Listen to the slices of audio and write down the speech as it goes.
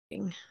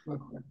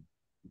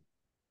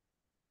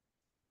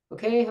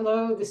Okay,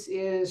 hello. This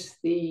is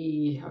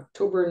the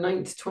October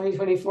 9th,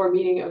 2024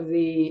 meeting of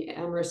the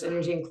Amherst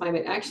Energy and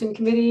Climate Action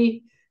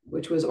Committee,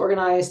 which was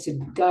organized to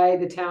guide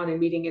the town in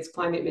meeting its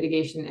climate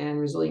mitigation and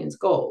resilience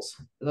goals.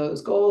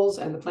 Those goals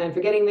and the plan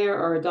for getting there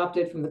are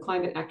adopted from the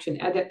Climate Action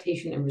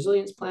Adaptation and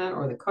Resilience Plan,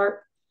 or the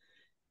CARP,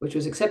 which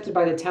was accepted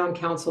by the town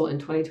council in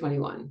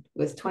 2021.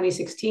 With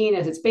 2016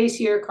 as its base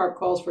year, CARP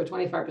calls for a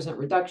 25%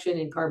 reduction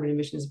in carbon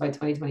emissions by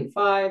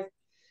 2025,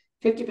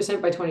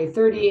 50% by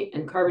 2030,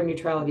 and carbon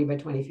neutrality by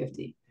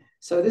 2050.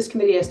 So this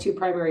committee has two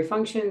primary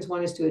functions.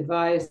 One is to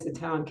advise the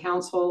town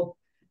council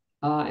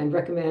and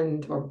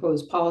recommend or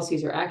propose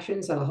policies or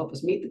actions that'll help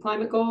us meet the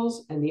climate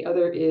goals. And the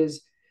other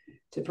is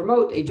to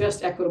promote a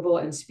just, equitable,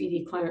 and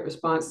speedy climate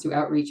response through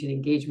outreach and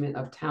engagement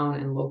of town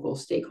and local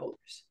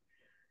stakeholders.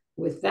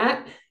 With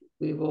that,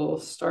 we will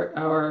start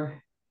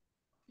our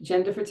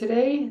agenda for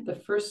today. The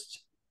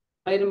first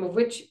item of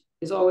which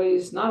is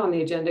always not on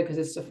the agenda because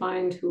it's to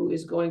find who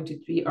is going to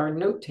be our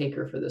note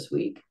taker for this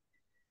week.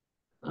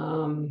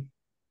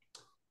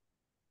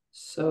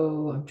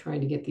 So I'm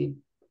trying to get the...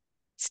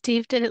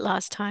 Steve did it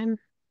last time.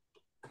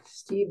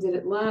 Steve did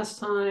it last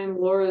time.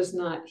 Laura's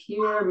not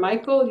here.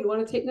 Michael, do you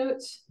want to take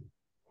notes?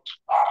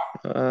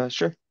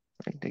 Sure.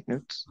 I can take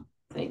notes.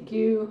 Thank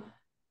you.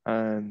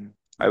 I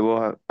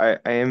will have, I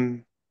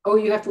am Oh,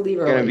 you have to leave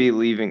early. Gonna be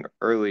leaving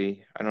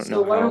early. I don't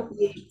know why how don't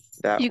we...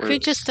 that You works.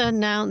 could just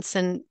announce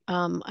and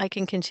I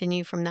can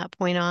continue from that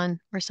point on,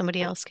 or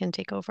somebody else can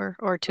take over,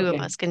 or two of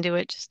us can do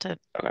it just to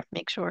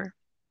make sure.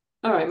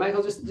 All right,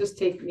 Michael, just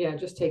take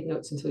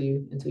notes until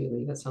you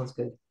leave. That sounds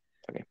good.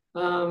 Okay.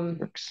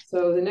 Works.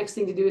 So the next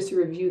thing to do is to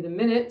review the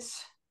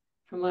minutes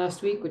from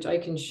last week, which I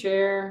can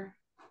share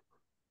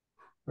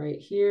right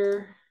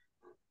here,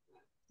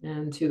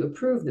 and to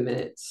approve the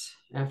minutes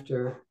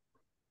after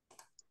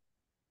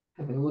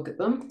having a look at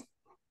them.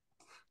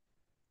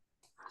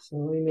 So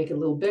let me make it a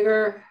little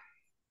bigger.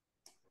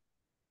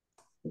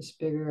 This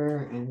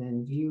bigger, and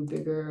then view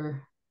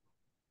bigger.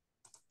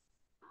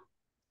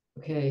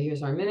 Okay,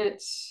 here's our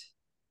minutes.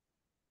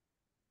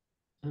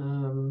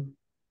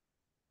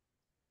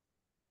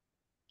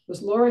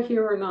 Was Laura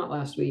here or not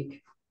last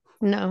week?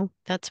 No,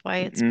 that's why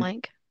it's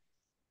blank.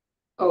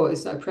 Oh,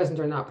 it's not present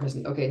or not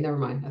present. Okay, never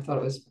mind. I thought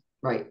it was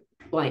right.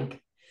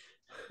 Blank.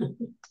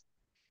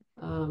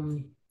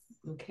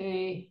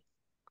 Okay.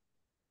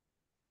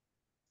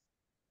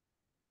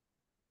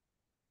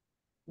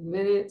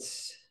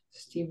 Minutes.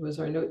 Steve was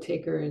our note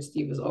taker, and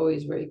Steve was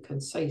always very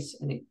concise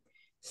and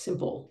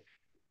simple.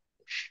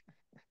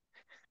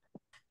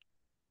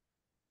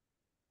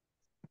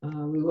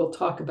 We will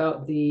talk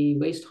about the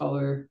waste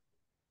hauler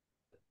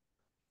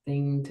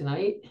thing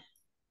tonight.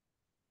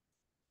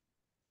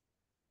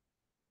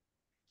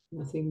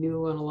 Nothing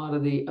new on a lot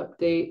of the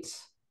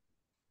updates.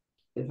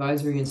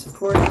 Advisory and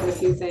support had a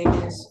few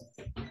things.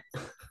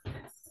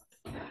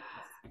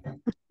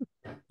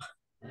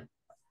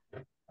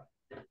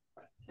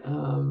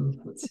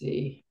 Let's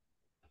see.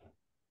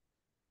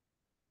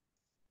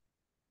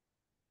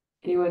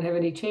 Anyone have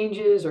any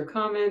changes or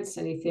comments?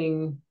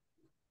 Anything?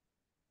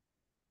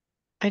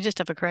 I just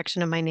have a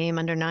correction of my name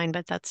under 9,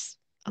 but that's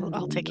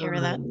I'll take care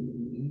of that.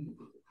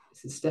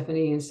 Is it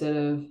Stephanie instead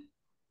of?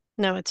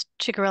 No, it's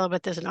Ciccarella,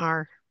 but there's an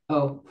R.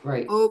 Oh,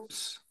 right.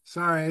 Oops,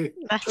 sorry.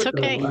 That's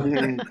okay.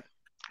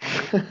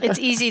 It's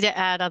easy to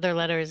add other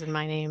letters in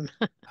my name.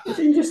 It's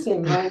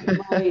interesting.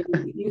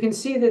 You can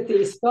see that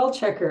the spell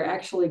checker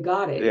actually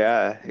got it.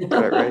 Yeah, it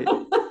got it right.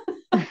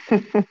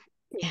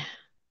 Yeah.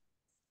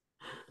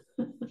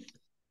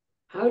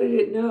 How did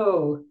it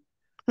know?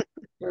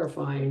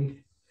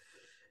 Terrifying.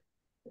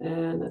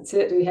 And that's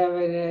it. Do we have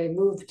a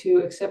move to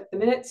accept the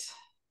minutes?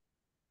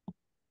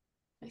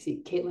 I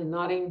see Caitlin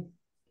nodding.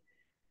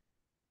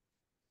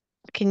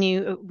 Can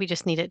you, we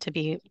just need it to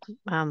be,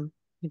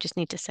 we just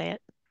need to say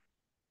it.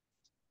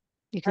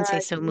 You can say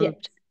so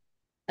moved.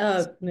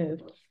 Yes.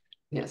 Moved.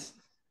 Yes.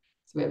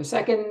 So we have a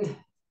second.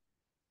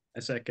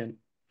 A second.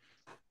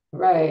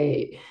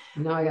 Right.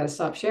 Now I got to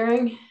stop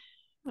sharing.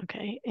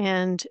 Okay.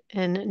 And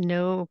in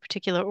no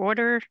particular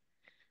order,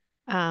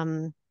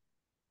 I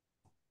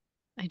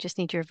just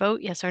need your vote,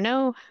 yes or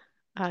no,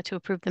 to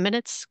approve the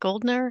minutes.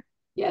 Goldner?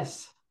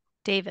 Yes.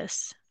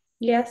 Davis?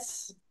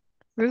 Yes.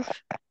 Roof?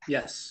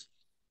 Yes.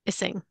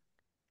 Issing?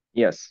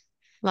 Yes.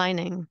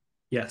 Lining?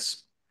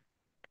 Yes.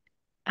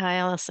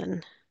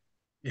 Allison?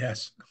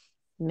 Yes.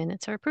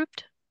 Minutes are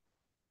approved.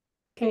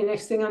 Okay,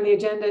 next thing on the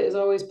agenda is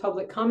always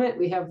public comment.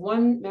 We have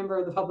one member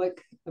of the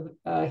public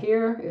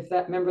here. If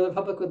that member of the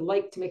public would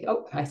like to make,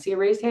 oh, I see a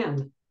raised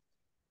hand.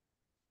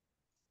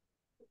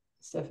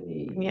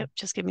 Stephanie. Yep,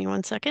 just give me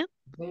 1 second.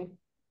 Okay.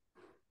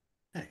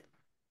 Hey.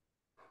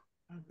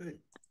 Oh, good.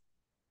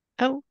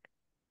 Oh,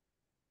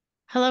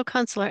 hello,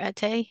 Councillor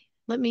Ate.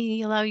 Let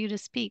me allow you to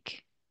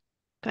speak.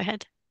 Go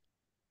ahead.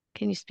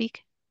 Can you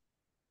speak?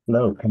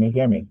 Hello, can you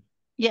hear me?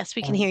 Yes,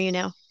 we can hear you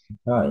now.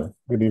 Hi,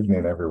 good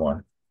evening,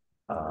 everyone.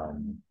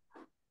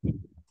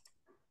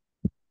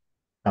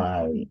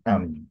 I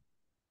am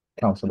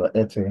Councillor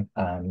Ete,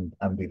 and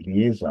I'm the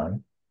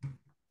liaison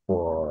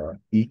for for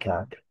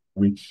ECAC,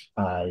 which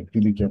I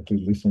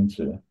diligently listened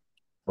to,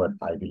 but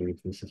I believe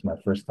this is my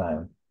first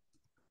time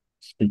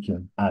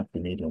speaking at the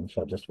meeting.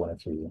 So I just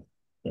wanted to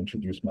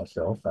introduce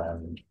myself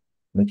and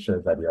make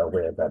sure that you're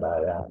aware that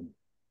I am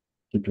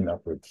keeping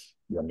up with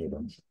your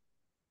meetings.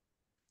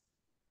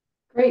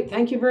 Great,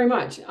 thank you very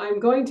much. I'm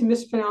going to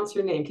mispronounce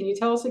your name. Can you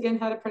tell us again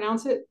how to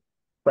pronounce it?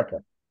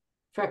 Freka.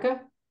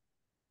 Freka?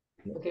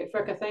 Yeah. Okay,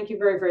 Freka, thank you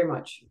very, very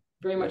much.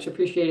 Very much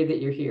appreciated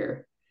that you're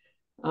here.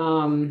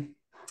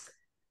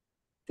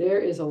 There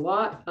is a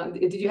lot.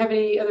 Did you have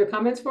any other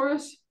comments for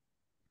us?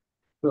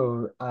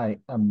 So I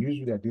am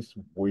usually at this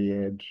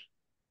weird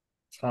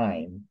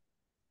time,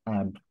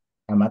 and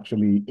I'm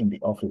actually in the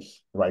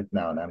office right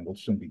now, and I will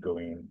soon be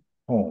going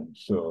home.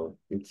 So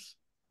it's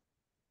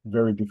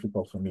very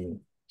difficult for me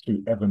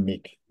to ever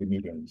make the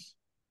meetings.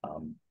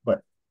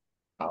 But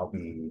I'll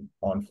be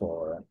on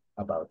for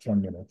about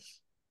 10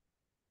 minutes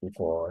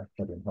before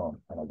heading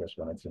home. And I just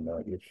wanted to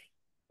know if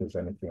there's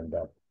anything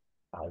that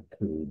I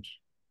could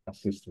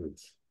assist with.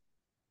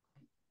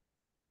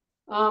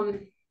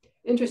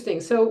 Interesting.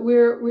 So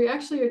we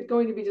actually are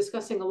going to be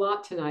discussing a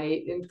lot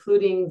tonight,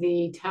 including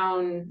the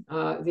town,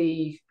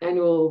 the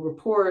annual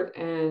report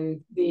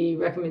and the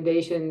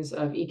recommendations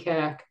of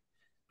ECAC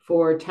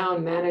for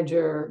town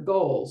manager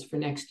goals for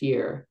next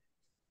year.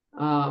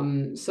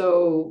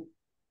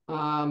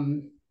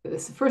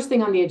 It's the first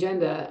thing on the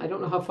agenda. I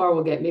don't know how far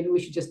we'll get. Maybe we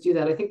should just do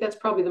that. I think that's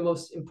probably the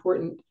most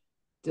important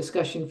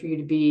discussion for you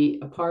to be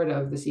a part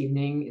of this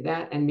evening.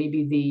 That and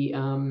maybe the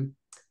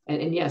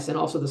and yes, and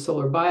also the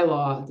solar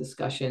bylaw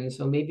discussion.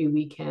 So maybe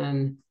we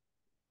can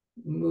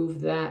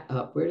move that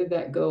up. Where did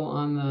that go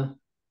on the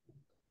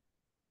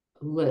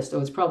list?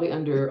 Oh, it's probably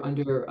under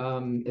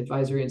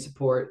advisory and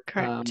support.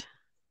 Correct.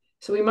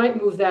 So we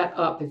might move that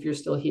up if you're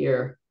still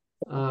here,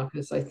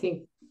 because I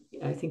think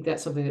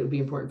that's something that would be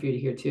important for you to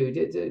hear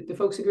too. Do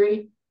folks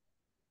agree?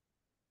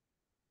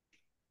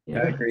 Yeah,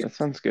 I agree. That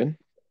sounds good.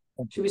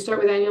 Should we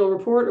start with annual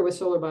report or with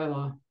solar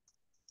bylaw?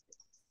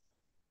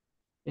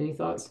 Any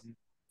thoughts?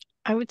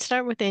 I would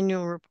start with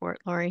annual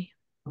report, Lori.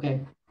 Okay.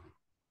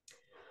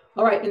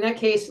 All right, in that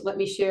case, let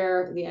me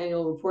share the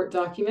annual report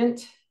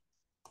document,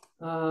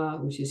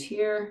 which is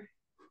here.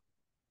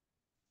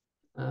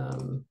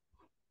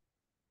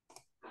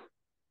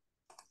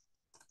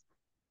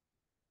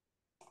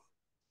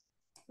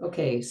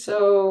 Okay,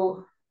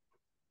 so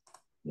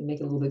let me make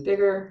it a little bit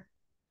bigger.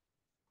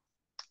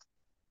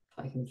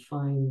 If I can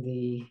find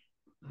the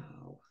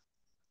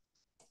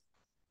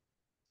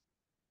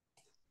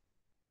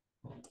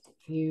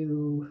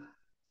view.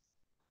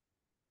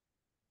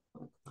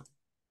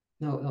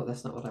 No,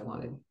 that's not what I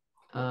wanted.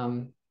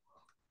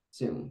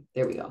 Zoom,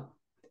 there we go.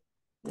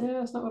 Yeah,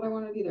 that's not what I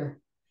wanted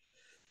either.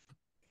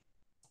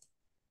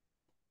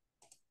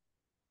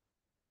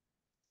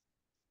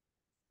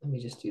 Let me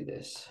just do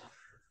this.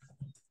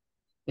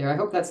 There, I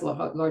hope that's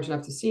large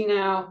enough to see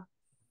now.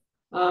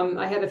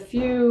 I had a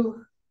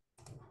few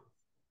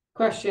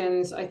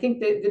questions. I think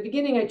that the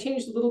beginning, I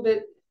changed a little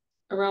bit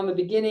around the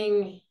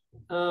beginning.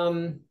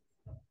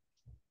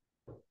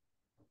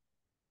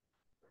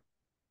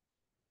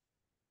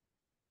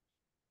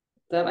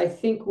 That I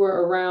think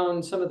were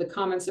around some of the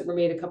comments that were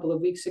made a couple of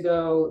weeks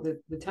ago,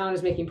 that the town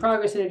is making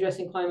progress in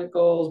addressing climate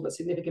goals, but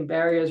significant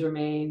barriers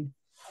remain.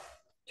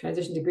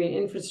 Transition to green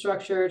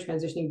infrastructure,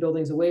 transitioning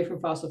buildings away from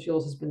fossil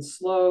fuels has been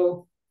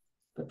slow,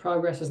 but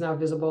progress is now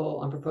visible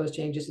on proposed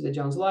changes to the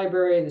Jones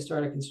Library and the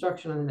start of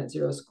construction on the net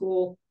zero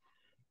school.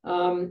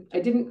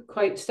 I didn't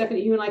quite,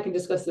 Stephanie, you and I can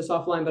discuss this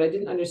offline, but I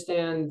didn't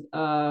understand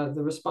the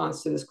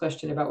response to this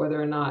question about whether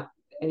or not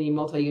any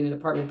multi-unit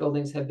apartment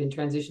buildings have been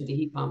transitioned to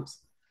heat pumps.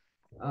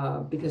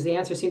 Because the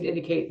answer seemed to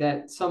indicate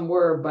that some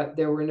were, but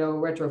there were no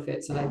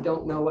retrofits, and I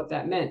don't know what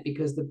that meant,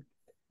 because the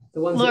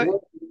ones that were...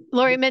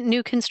 Lori, it meant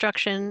new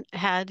construction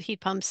had heat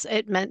pumps.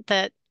 It meant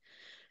that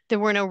there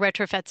were no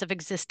retrofits of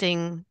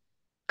existing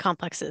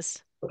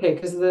complexes. Okay,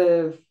 because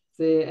the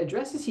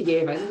addresses he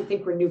gave, I didn't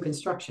think were new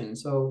construction,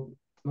 so,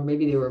 or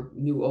maybe they were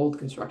new old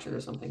construction or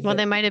something. Well, but...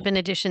 they might have been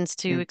additions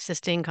to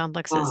existing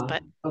complexes,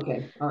 but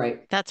okay, all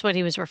right. That's what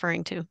he was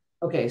referring to.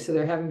 Okay, so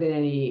there haven't been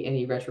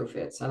any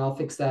retrofits, and I'll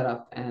fix that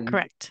up, and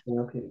Correct.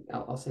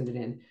 I'll send it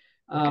in.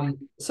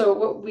 So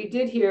what we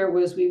did here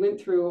was we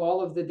went through all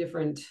of the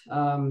different.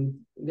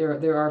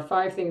 There are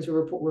 5 things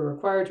we're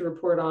required to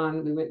report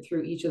on. We went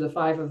through each of the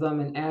 5 of them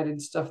and added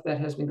stuff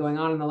that has been going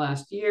on in the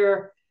last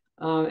year,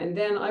 and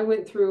then I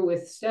went through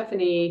with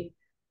Stephanie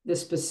the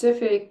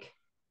specific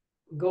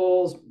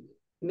goals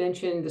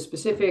mentioned, the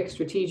specific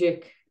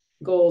strategic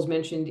goals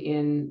mentioned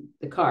in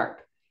the CARP,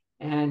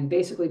 and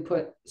basically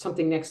put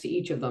something next to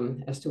each of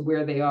them as to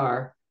where they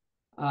are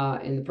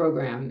in the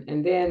program.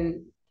 And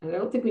then, and I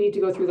don't think we need to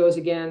go through those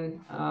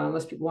again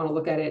unless people want to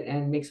look at it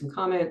and make some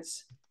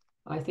comments.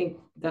 I think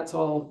that's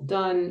all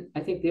done.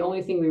 I think the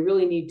only thing we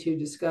really need to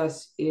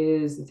discuss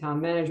is the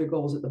town manager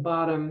goals at the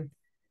bottom.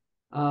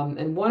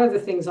 And one of the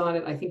things on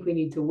it, I think we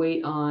need to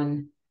wait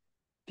on,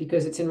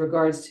 because it's in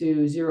regards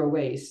to zero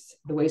waste,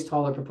 the waste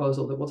hauler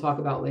proposal that we'll talk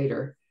about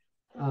later.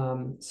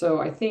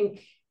 So I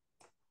think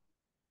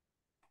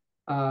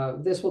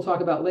This we'll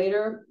talk about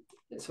later,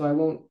 so I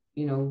won't,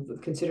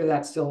 consider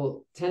that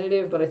still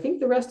tentative, but I think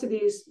the rest of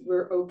these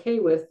we're okay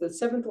with. The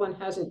seventh one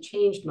hasn't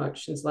changed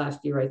much since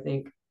last year, I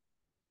think.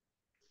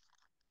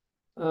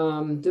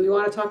 Do we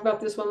want to talk about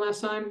this one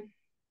last time?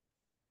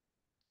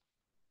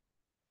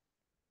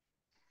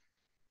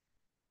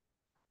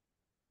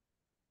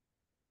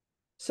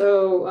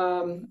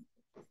 So,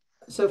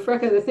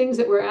 Freka, the things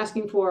that we're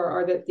asking for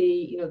are that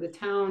the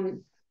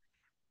town,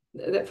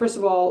 that first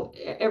of all,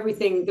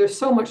 everything, there's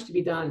so much to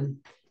be done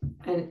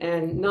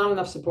and not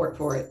enough support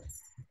for it.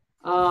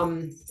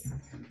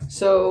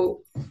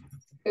 So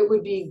it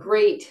would be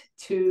great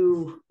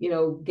to,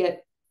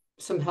 get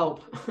some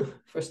help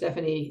for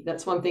Stephanie.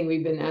 That's one thing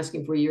we've been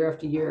asking for year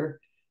after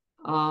year.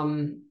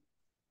 And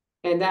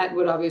that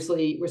would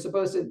obviously, we're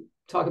supposed to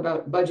talk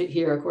about budget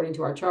here according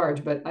to our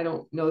charge, but I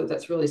don't know that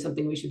that's really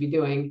something we should be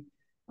doing.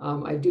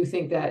 I do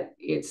think that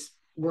it's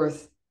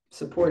worth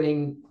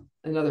supporting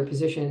another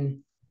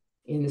position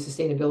in the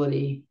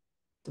sustainability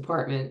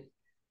department.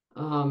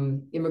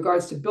 In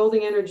regards to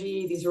building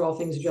energy, these are all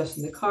things addressed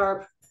in the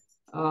CARP.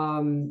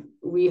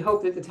 We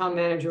hope that the town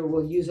manager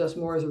will use us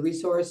more as a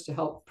resource to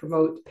help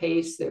promote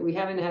PACE. That we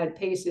haven't had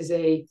PACE is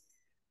a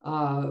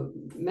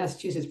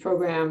Massachusetts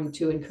program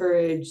to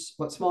encourage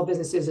small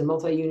businesses and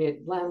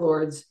multi-unit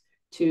landlords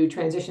to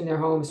transition their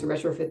homes, to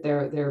retrofit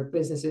their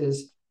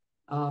businesses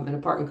and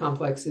apartment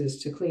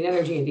complexes to clean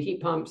energy and to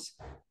heat pumps.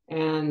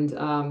 And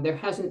there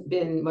hasn't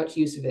been much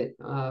use of it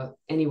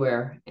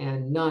anywhere,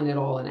 and none at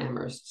all in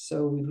Amherst.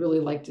 So we'd really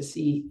like to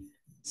see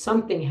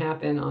something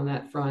happen on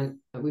that front.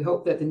 We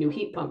hope that the new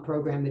heat pump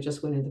program that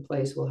just went into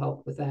place will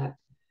help with that.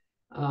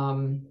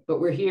 But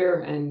we're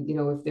here, and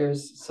if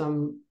there's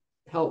some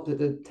help that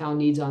the town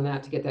needs on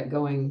that to get that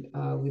going,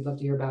 we'd love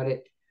to hear about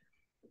it.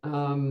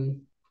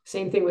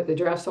 Same thing with the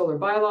draft solar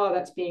bylaw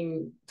that's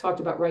being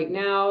talked about right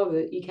now.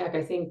 The ECAC,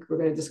 I think we're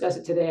going to discuss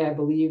it today. I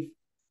believe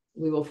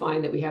we will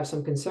find that we have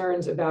some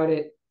concerns about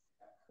it.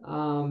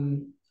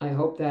 I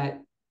hope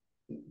that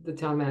the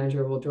town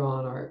manager will draw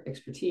on our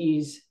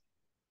expertise.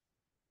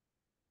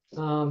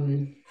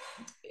 In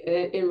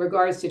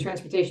regards to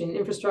transportation and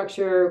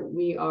infrastructure,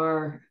 we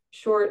are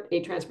short a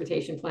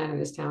transportation plan in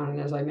this town. And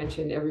as I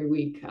mentioned every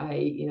week,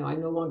 I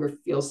no longer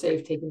feel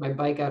safe taking my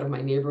bike out of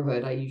my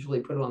neighborhood. I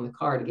usually put it on the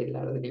car to get it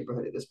out of the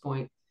neighborhood at this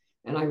point.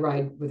 And I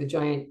ride with a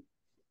giant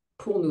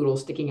pool noodle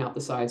sticking out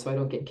the side so I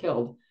don't get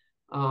killed.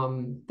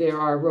 There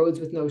are roads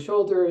with no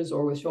shoulders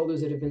or with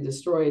shoulders that have been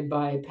destroyed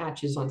by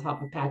patches on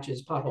top of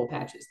patches, pothole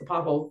patches. The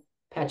pothole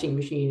patching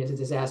machine is a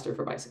disaster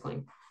for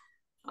bicycling.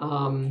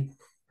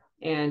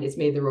 And it's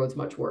made the roads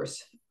much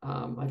worse.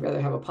 I'd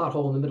rather have a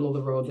pothole in the middle of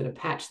the road than a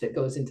patch that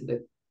goes into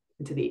the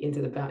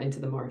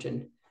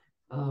margin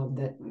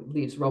that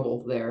leaves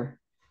rubble there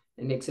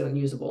and makes it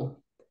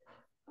unusable.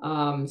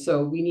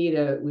 So we need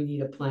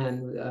a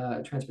plan,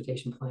 a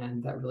transportation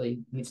plan that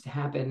really needs to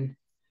happen.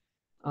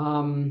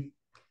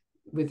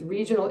 With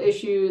regional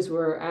issues,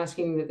 we're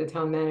asking that the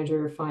town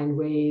manager find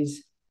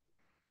ways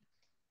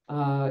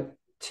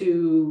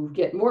to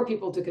get more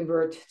people to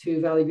convert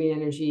to Valley Green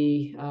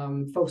Energy.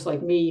 Folks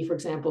like me, for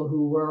example,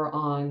 who were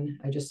on,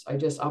 I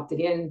just opted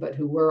in, but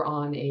who were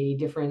on a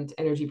different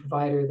energy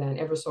provider than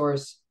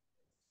Eversource.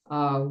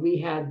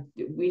 We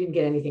didn't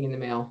get anything in the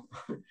mail.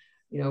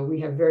 We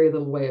have very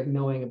little way of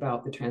knowing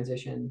about the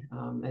transition,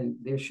 and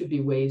there should be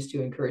ways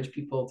to encourage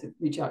people to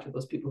reach out to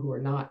those people who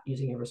are not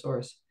using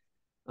Eversource.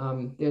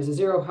 There's a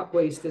zero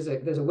waste, there's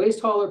a waste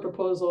hauler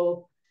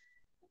proposal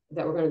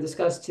that we're going to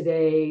discuss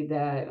today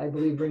that I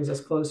believe brings us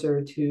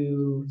closer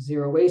to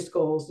zero waste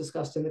goals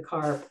discussed in the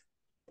CARP.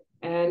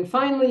 And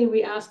finally,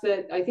 we ask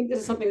that, I think this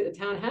is something that the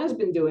town has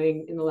been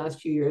doing in the last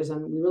few years,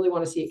 and we really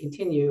want to see it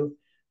continue,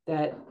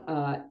 that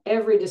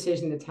every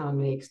decision the town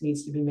makes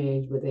needs to be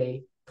made with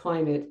a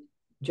climate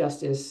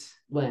justice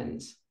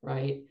lens,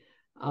 right?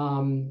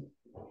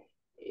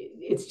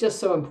 It's just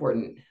so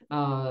important.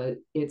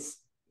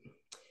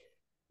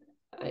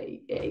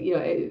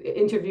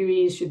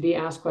 Interviewees should be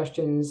asked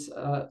questions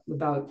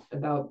about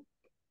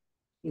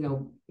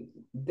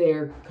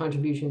their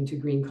contribution to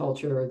green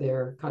culture,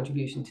 their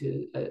contribution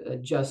to a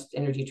just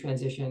energy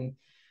transition.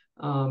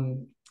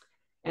 And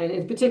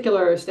in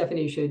particular,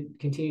 Stephanie should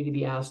continue to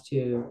be asked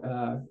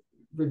to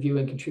review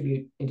and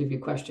contribute interview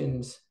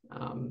questions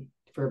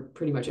for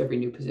pretty much every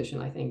new position,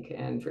 I think,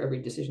 and for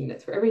every decision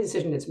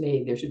that's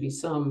made, there should be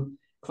some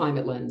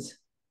climate lens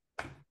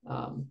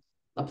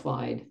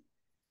applied.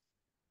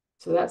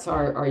 So that's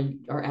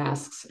our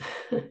asks.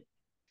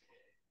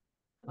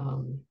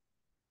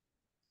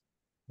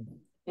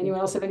 Anyone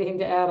else have anything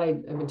to add?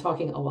 I've been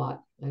talking a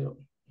lot.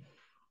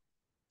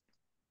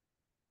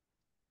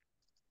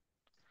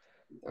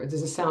 Or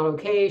does this sound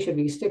okay? Should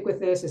we stick with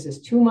this? Is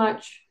this too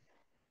much?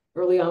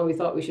 Early on, we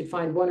thought we should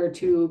find one or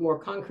two more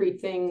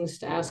concrete things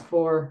to ask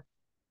for.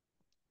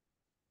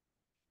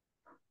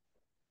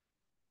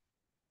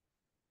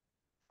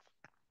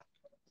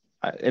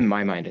 In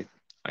my mind,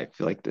 I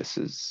feel like this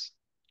is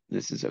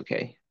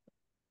okay.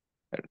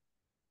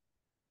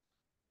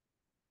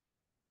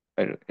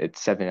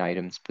 It's 7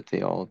 items, but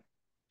they all,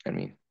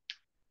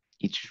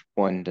 each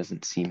one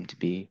doesn't seem to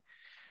be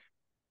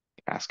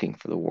asking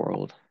for the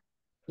world.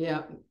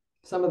 Yeah,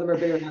 some of them are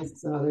bigger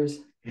asks than others.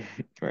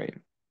 Right.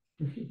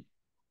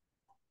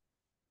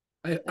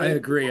 I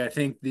agree. I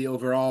think the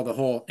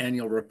whole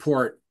annual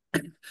report,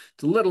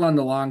 it's a little on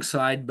the long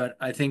side, but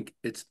I think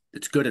it's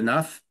good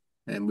enough,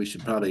 and we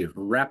should probably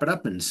wrap it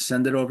up and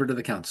send it over to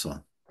the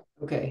council.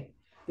 Okay.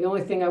 The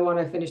only thing I want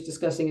to finish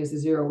discussing is the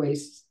zero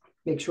waste.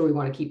 Make sure we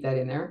want to keep that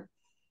in there,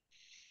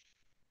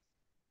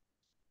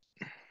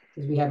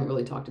 because we haven't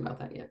really talked about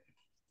that yet.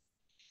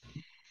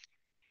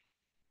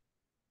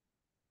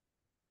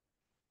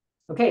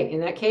 Okay,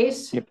 in that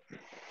case, Yep.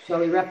 Shall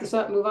we wrap this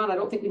up, move on? I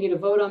don't think we need a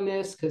vote on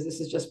this because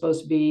this is just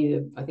supposed to be,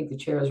 I think, the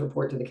chair's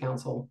report to the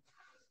council.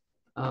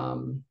 I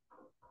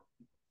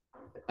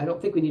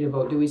don't think we need a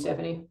vote, do we,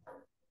 Stephanie?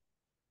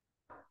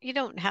 You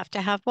don't have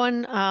to have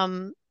one.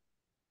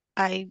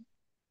 I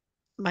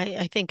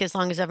think as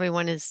long as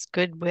everyone is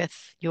good with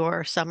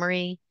your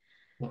summary,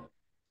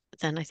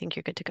 then I think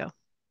you're good to go.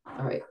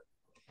 All right.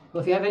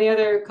 Well, if you have any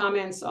other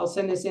comments, I'll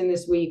send this in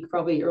this week,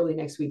 probably early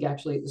next week,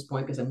 actually, at this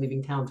point, because I'm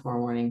leaving town tomorrow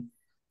morning.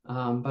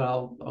 But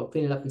I'll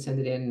clean it up and send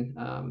it in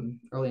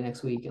early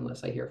next week,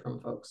 unless I hear from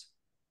folks.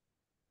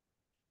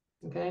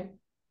 Okay.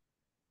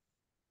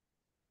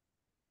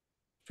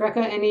 Treka,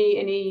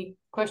 any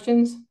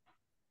questions?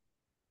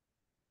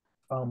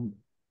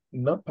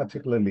 Not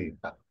particularly.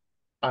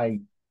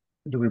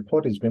 The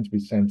report is going to be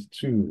sent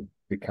to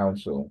the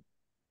council.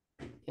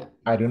 Yeah.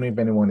 I don't know if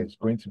anyone is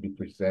going to be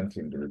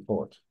presenting the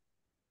report.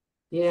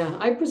 Yeah,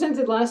 I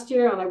presented last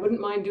year and I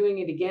wouldn't mind doing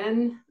it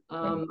again.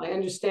 I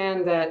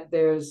understand that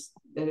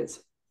it's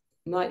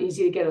not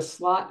easy to get a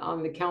slot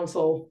on the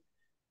council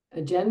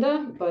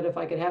agenda, but if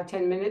I could have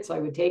 10 minutes, I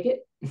would take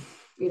it,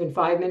 even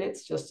 5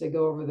 minutes, just to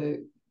go over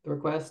the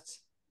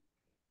requests.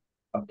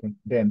 Okay,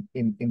 then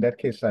in that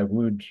case, I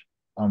would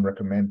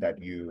recommend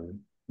that you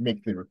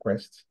make the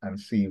request and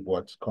see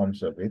what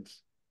comes of it.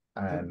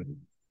 And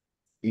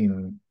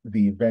in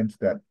the event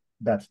that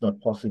that's not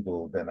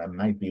possible, then I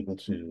might be able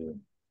to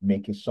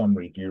make a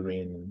summary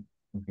during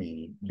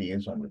the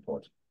liaison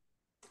report.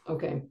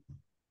 Okay.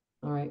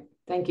 All right.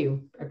 Thank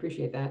you. I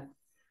appreciate that.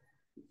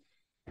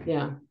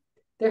 Yeah.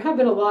 There have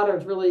been a lot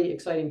of really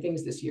exciting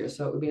things this year,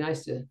 so it would be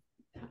nice to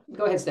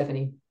go ahead,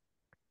 Stephanie.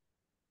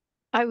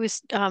 I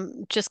was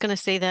just going to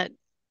say that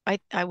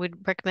I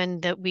would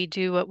recommend that we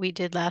do what we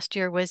did last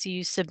year, was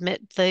you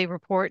submit the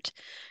report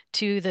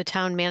to the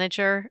town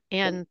manager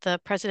and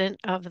the president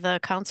of the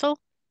council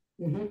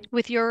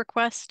with your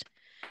request.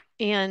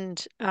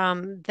 And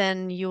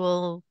then you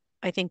will,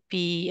 I think,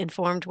 be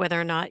informed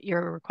whether or not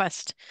your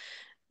request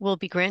will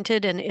be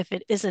granted. And if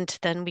it isn't,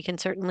 then we can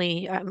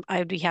certainly, I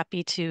would be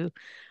happy to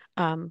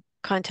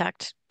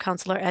contact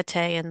Councillor Ette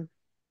and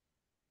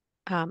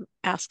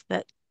ask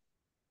that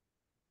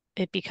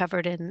it be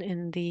covered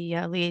in the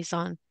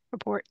liaison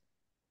report.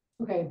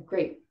 Okay,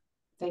 great.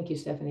 Thank you,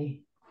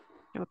 Stephanie.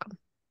 You're welcome.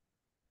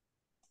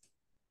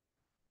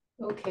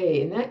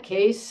 Okay, in that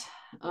case,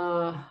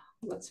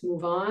 let's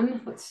move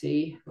on. Let's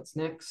see what's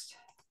next.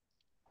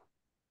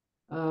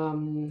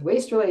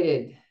 Waste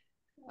related.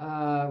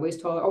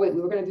 Waste hauler. Oh wait,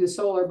 we were going to do the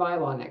solar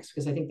bylaw next,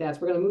 because I think we're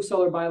going to move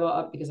solar bylaw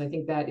up because I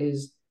think that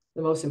is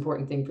the most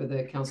important thing for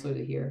the councilor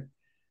to hear.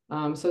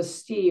 So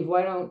Steve,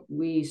 why don't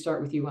we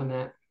start with you on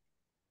that?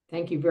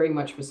 Thank you very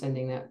much for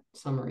sending that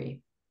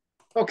summary.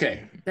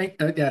 Okay,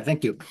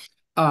 thank you.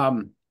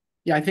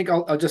 Yeah, I think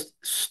I'll just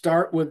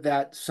start with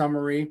that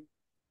summary.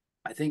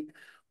 I think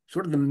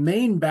sort of the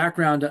main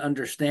background to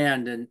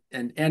understand,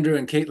 and Andrew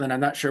and Caitlin, I'm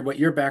not sure what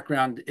your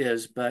background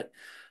is, but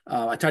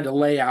I tried to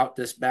lay out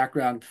this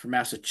background for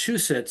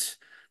Massachusetts,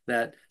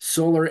 that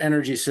solar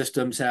energy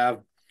systems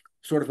have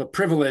sort of a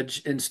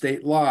privilege in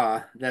state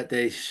law that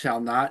they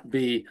shall not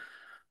be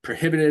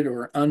prohibited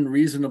or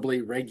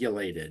unreasonably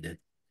regulated.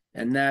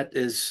 And that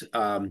is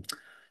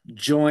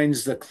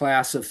joins the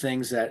class of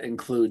things that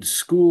include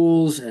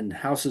schools and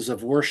houses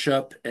of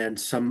worship and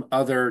some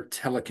other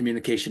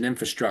telecommunication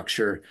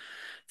infrastructure,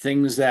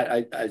 things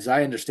that, as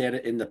I understand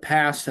it, in the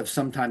past have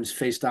sometimes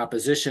faced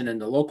opposition in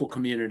the local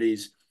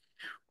communities,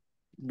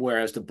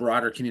 whereas the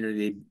broader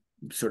community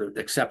sort of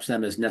accepts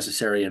them as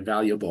necessary and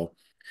valuable.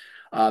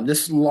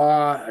 This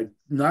law, I'm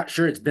not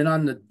sure, it's been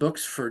on the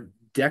books for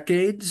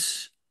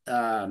decades.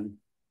 It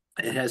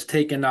has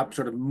taken up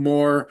sort of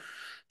more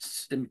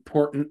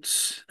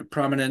importance,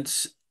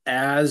 prominence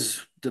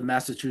as the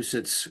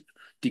Massachusetts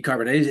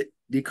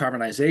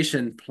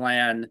decarbonization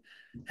plan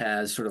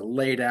has sort of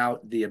laid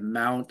out the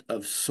amount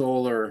of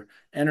solar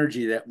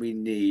energy that we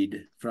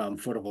need from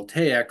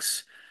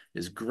photovoltaics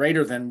is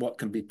greater than what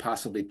can be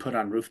possibly put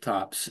on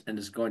rooftops and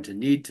is going to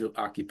need to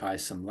occupy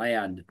some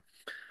land.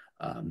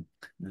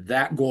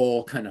 That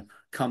goal kind of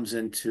comes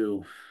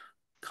into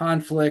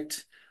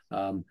conflict.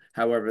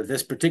 However,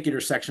 this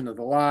particular section of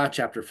the law,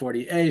 Chapter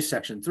 40A,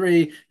 Section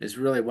 3, is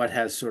really what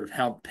has sort of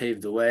helped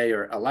pave the way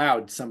or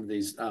allowed some of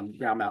these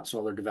ground mount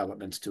solar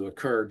developments to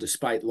occur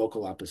despite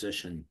local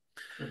opposition.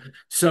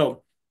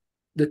 So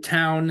the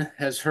town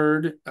has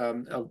heard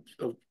of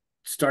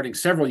starting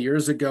several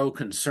years ago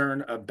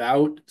concern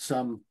about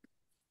some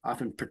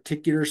often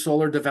particular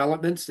solar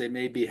developments. They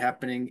may be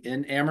happening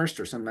in Amherst,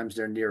 or sometimes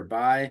they're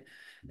nearby,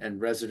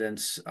 and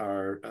residents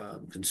are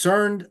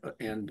concerned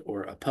and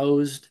or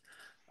opposed.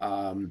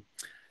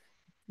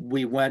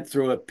 We went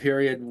through a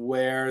period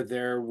where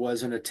there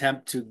was an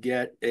attempt to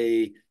get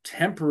a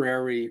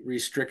temporary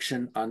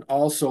restriction on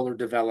all solar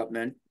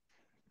development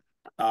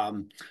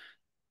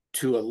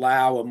to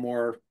allow a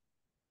more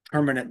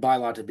permanent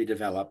bylaw to be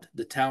developed.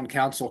 The town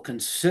council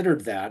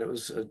considered that. It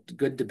was a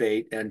good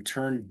debate and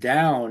turned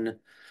down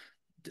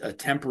a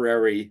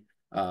temporary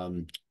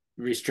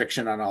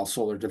restriction on all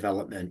solar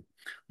development,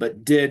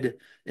 but did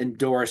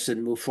endorse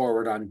and move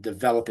forward on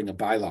developing a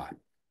bylaw.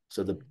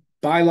 So the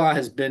bylaw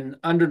has been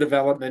under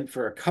development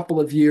for a couple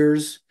of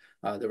years.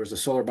 There was a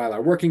solar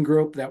bylaw working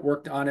group that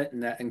worked on it,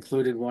 and that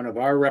included one of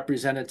our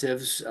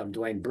representatives,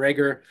 Dwayne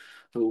Brager,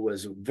 who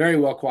was very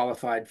well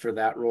qualified for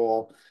that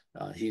role.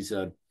 He's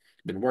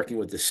been working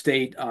with the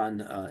state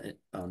on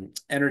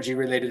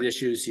energy-related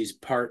issues. He's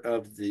part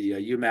of the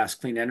UMass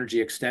Clean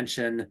Energy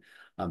Extension,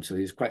 so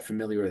he's quite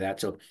familiar with that.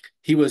 So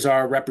he was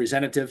our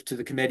representative to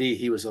the committee.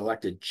 He was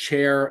elected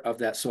chair of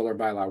that solar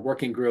bylaw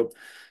working group.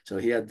 So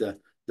he had the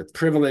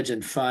privilege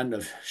and fun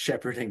of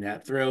shepherding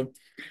that through.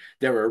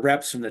 There were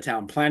reps from the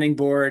town planning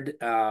board,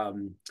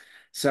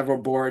 several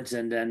boards,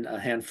 and then a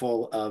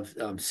handful of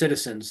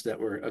citizens that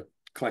were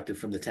collected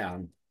from the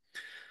town.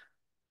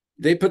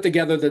 They put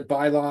together the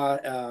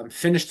bylaw,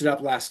 finished it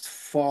up last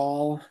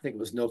fall. I think it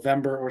was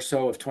November or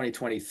so of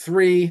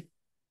 2023.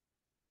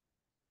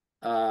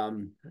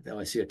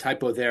 I see a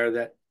typo there.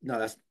 Then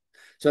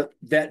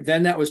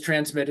that was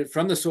transmitted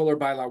from the solar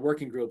bylaw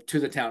working group to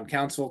the town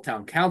council.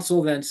 Town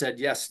council then said,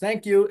 yes,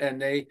 thank you.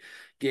 And they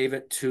gave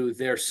it to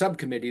their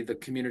subcommittee, the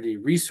Community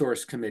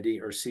Resource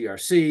Committee, or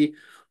CRC,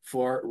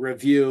 for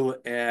review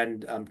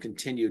and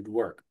continued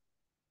work.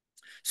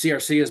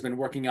 CRC has been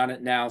working on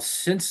it now.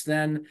 Since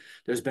then,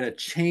 there's been a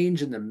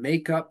change in the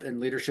makeup and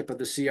leadership of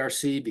the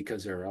CRC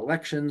because there are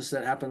elections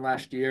that happened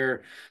last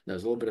year.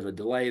 There's a little bit of a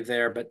delay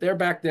there, but they're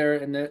back there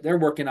and they're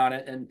working on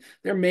it. And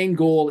their main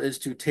goal is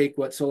to take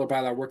what Solar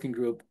Bylaw Working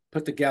Group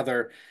put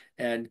together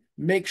and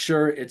make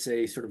sure it's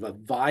a sort of a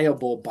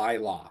viable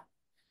bylaw.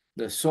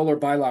 The Solar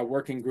Bylaw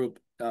Working Group,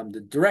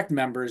 the direct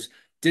members,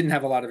 didn't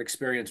have a lot of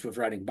experience with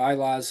writing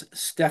bylaws.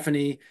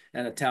 Stephanie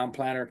and a town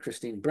planner,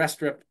 Christine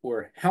Brestrup,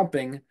 were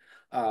helping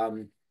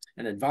and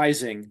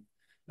advising,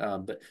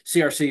 but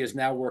CRC is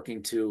now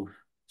working to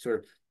sort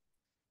of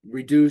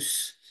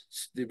reduce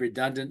the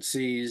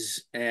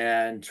redundancies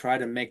and try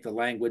to make the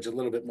language a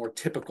little bit more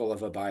typical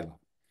of a bylaw.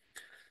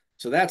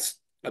 So that's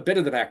a bit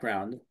of the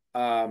background.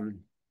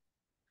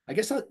 I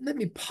guess let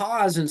me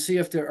pause and see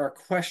if there are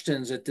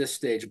questions at this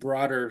stage,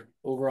 broader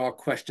overall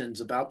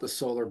questions about the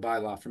solar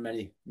bylaw from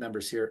any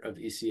members here of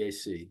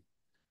ECAC.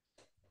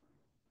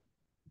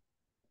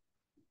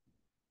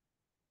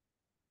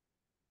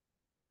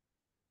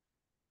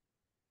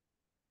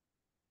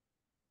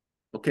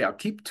 Okay, I'll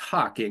keep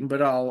talking,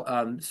 but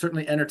I'll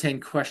certainly entertain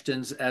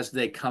questions as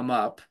they come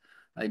up.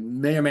 I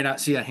may or may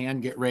not see a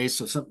hand get raised,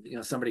 so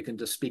somebody can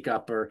just speak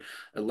up or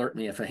alert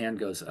me if a hand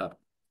goes up.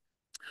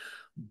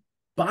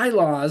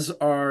 Bylaws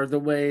are the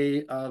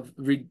way of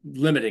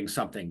limiting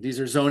something. These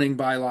are zoning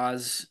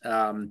bylaws,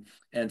 and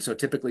so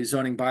typically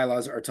zoning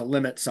bylaws are to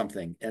limit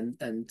something.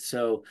 And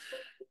so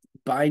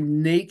by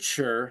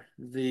nature,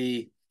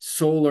 the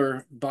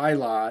solar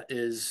bylaw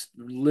is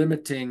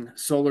limiting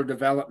solar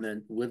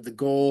development with the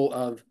goal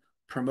of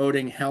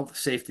promoting health,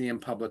 safety,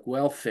 and public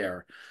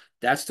welfare.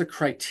 That's the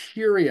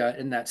criteria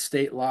in that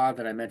state law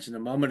that I mentioned a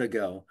moment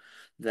ago,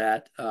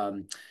 that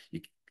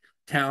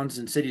towns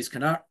and cities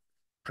cannot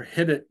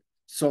prohibit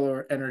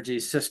solar energy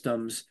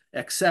systems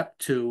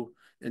except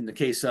in the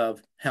case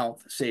of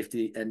health,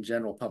 safety, and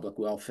general public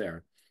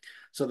welfare.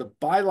 So the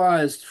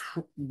bylaw is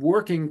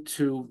working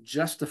to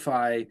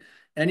justify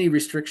any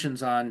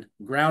restrictions on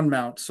ground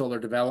mount solar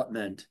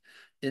development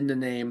in the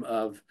name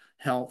of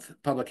health,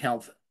 public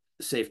health,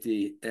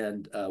 safety,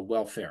 and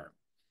welfare.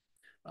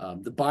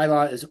 The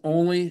bylaw is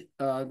only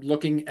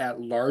looking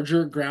at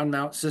larger ground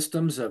mount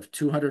systems of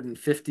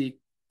 250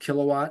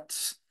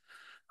 kilowatts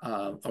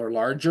or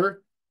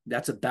larger.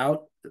 That's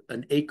about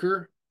an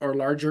acre or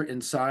larger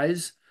in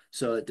size.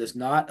 So it does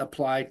not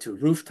apply to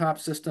rooftop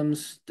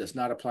systems, does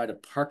not apply to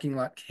parking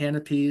lot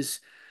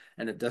canopies,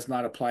 and it does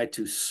not apply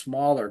to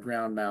smaller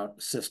ground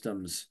mount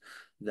systems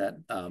that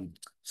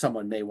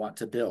someone may want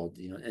to build,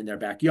 in their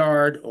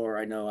backyard. Or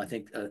I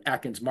think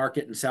Atkins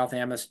Market in South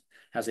Amherst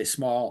has a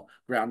small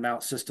ground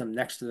mount system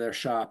next to their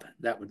shop.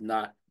 That would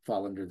not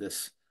fall under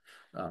this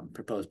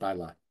proposed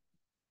bylaw.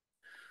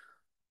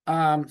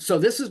 So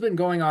this has been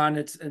going on.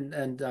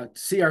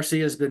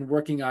 CRC has been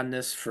working on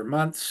this for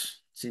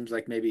months. Seems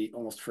like maybe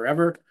almost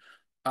forever.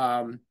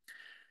 And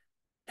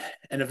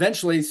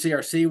eventually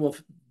CRC will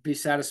be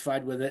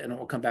satisfied with it and it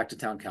will come back to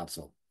town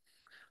council.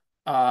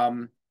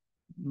 I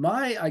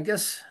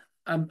guess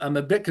I'm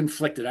a bit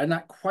conflicted. I'm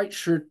not quite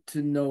sure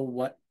to know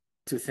what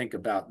to think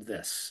about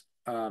this,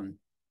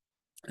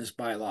 this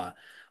bylaw.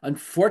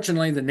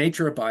 Unfortunately, the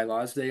nature of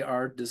bylaws, they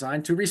are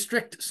designed to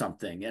restrict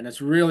something, and it's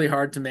really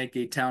hard to make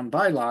a town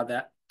bylaw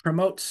that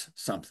promotes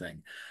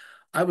something.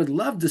 I would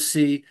love to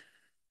see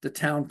the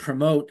town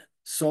promote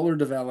solar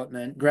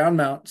development, ground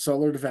mount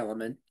solar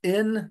development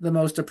in the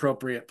most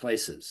appropriate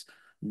places,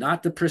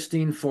 not the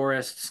pristine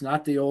forests,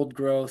 not the old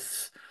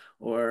growths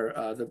or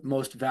the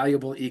most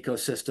valuable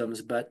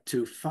ecosystems, but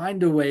to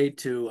find a way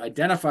to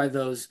identify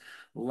those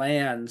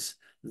lands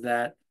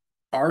that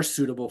are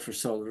suitable for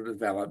solar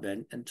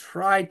development and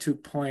try to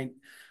point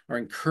or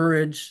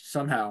encourage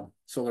somehow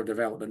solar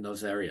development in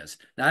those areas.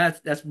 Now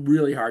that's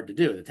really hard to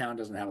do. The town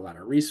doesn't have a lot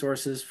of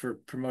resources for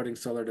promoting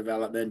solar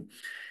development.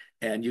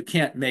 And you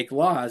can't make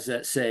laws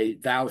that say,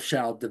 thou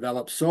shalt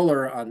develop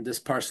solar on this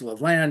parcel of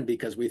land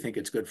because we think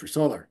it's good for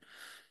solar.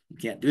 You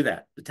can't do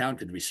that. The town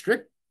could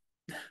restrict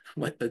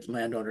what the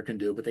landowner can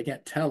do, but they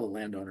can't tell the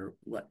landowner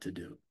what to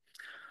do.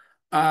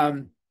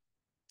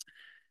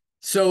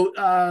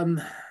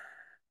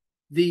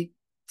 The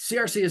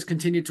CRC has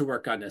continued to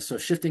work on this. So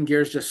shifting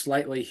gears just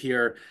slightly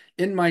here,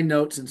 in my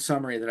notes and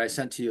summary that I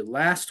sent to you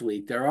last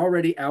week, they're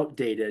already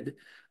outdated.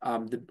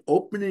 The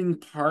opening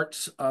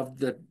parts of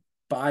the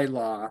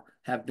bylaw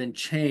have been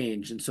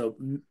changed. And so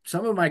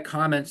some of my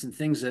comments and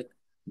things that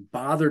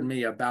bothered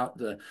me about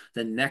the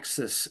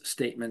nexus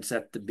statements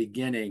at the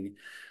beginning,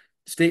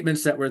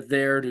 statements that were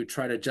there to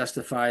try to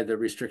justify the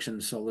restriction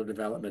of solar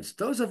developments,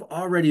 those have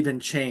already been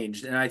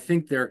changed. And I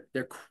think they're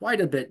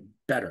quite a bit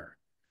better.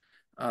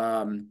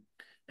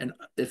 And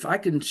if I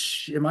can,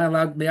 am I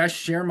allowed, may I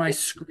share my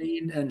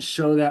screen and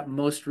show that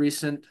most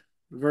recent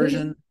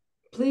version?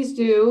 Please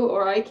do,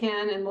 or I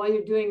can. And while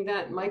you're doing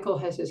that, Michael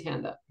has his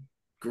hand up.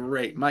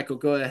 Great. Michael,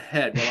 go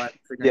ahead while I'm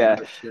figuring Yeah. out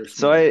how to share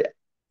So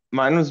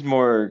mine was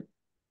more,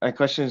 my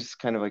question is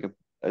kind of like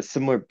a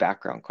similar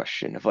background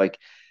question of like,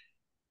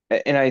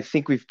 and I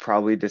think we've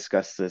probably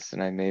discussed this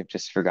and I may have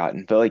just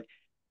forgotten, but like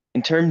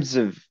in terms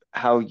of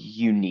how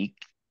unique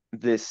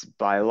this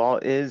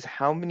bylaw is,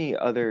 how many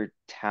other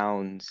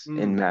towns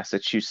in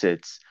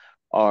Massachusetts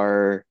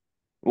are,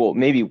 well,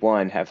 maybe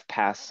one, have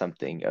passed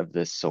something of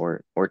this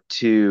sort, or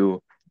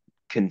two,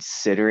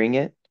 considering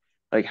it?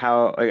 Like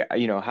how,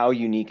 you know, how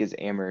unique is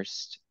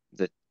Amherst,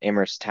 the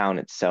Amherst town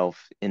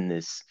itself in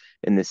this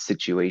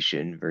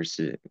situation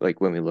versus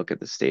like when we look at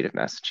the state of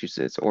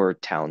Massachusetts or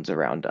towns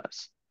around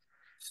us?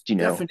 Do you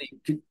know?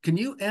 Stephanie, can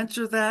you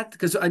answer that?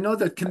 Because I know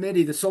the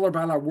committee, the Solar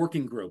Bylaw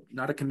Working Group,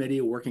 not a committee,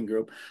 a working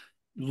group,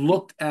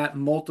 looked at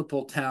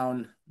multiple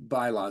town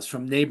bylaws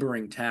from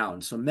neighboring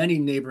towns. So many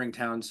neighboring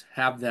towns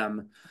have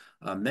them.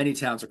 Many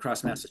towns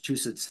across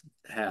Massachusetts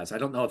has. I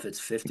don't know if it's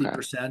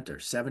 50% or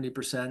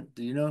 70%.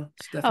 Do you know,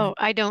 Stephanie? Oh,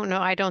 I don't know.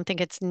 I don't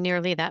think it's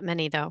nearly that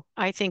many, though.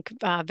 I think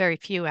very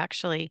few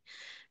actually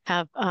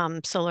have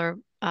solar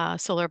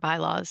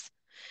bylaws.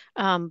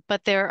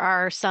 But there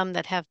are some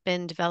that have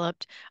been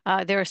developed.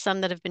 There are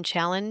some that have been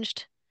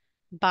challenged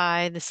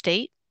by the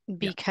state Yeah.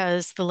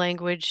 because the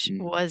language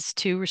was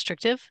too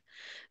restrictive.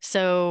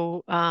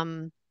 So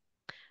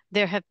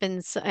there have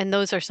been, and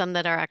those are some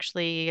that are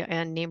actually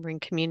in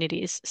neighboring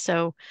communities.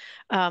 So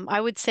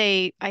I would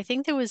say, I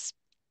think there was,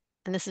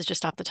 and this is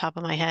just off the top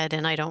of my head,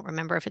 and I don't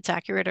remember if it's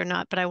accurate or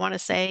not, but I want to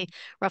say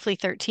roughly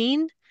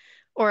 13,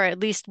 or at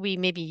least we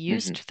maybe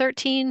used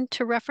 13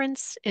 to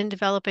reference in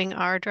developing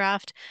our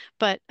draft.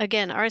 But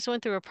again, ours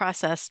went through a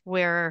process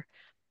where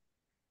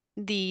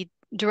the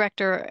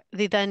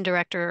then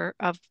director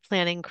of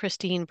planning,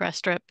 Christine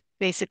Brestrup,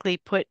 basically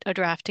put a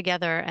draft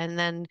together, and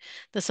then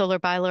the solar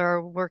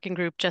bylaw working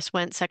group just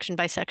went section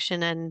by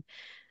section and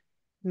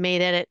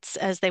made edits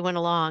as they went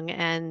along.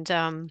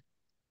 And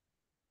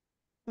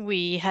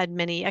we had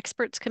many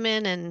experts come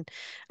in, and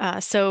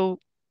so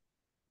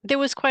there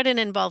was quite an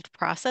involved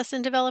process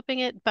in developing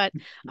it. But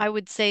I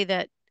would say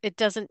that it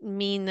doesn't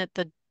mean that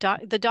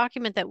the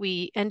document that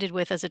we ended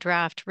with as a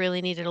draft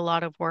really needed a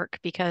lot of work,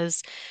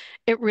 because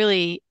it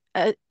really,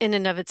 in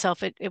and of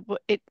itself,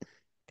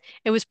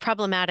 it was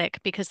problematic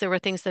because there were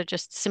things that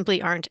just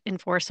simply aren't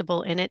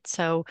enforceable in it.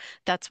 So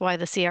that's why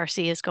the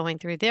CRC is going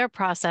through their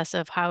process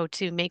of how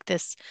to make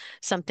this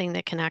something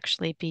that can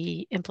actually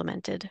be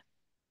implemented.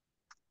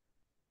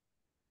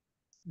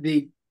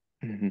 The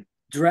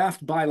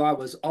draft bylaw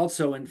was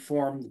also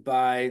informed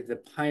by the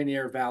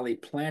Pioneer Valley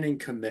Planning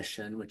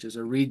Commission, which is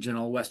a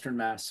regional Western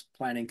Mass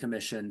planning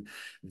commission.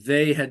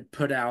 They had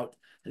put out,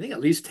 I think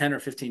at least 10 or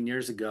 15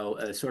 years ago,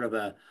 a sort of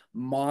a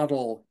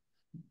model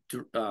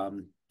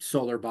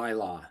solar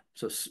bylaw.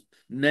 So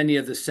many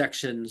of the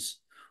sections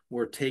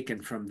were taken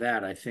from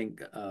that. I think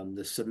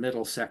the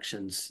submittal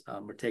sections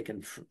were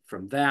taken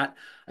from that.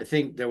 I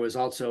think there was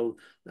also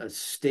a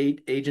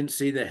state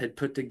agency that had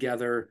put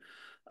together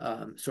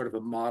sort of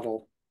a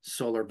model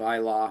solar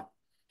bylaw.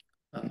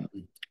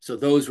 So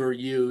those were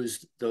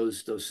used,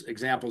 those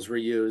examples were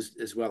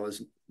used, as well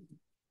as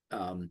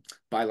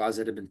bylaws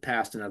that have been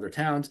passed in other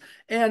towns.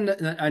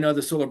 And I know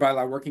the Solar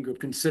Bylaw Working Group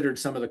considered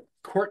some of the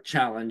court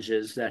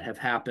challenges that have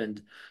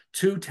happened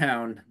to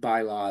town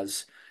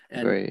bylaws,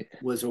 and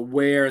was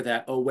aware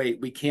that, oh, wait,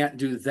 we can't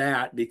do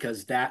that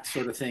because that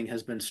sort of thing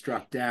has been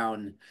struck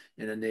down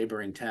in a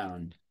neighboring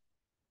town.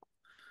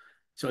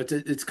 So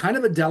it's kind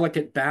of a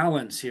delicate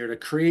balance here to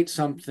create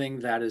something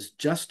that is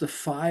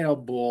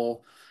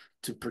justifiable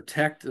to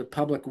protect the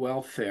public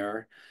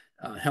welfare,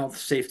 health,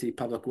 safety,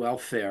 public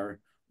welfare,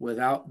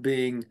 without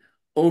being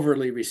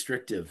overly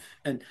restrictive.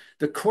 And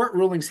the court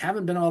rulings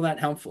haven't been all that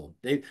helpful.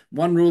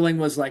 One ruling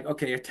was like,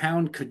 okay, a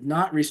town could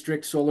not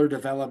restrict solar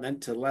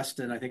development to less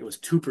than, I think it was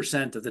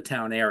 2% of the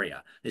town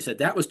area. They said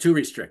that was too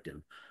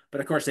restrictive.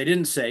 But of course, they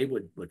didn't say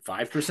would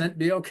 5%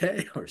 be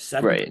okay or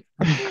 7%. Right.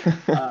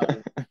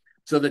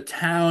 So the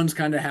towns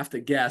kind of have to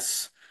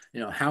guess,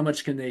 how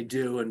much can they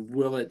do and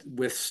will it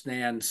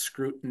withstand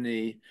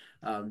scrutiny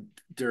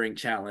during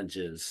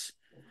challenges?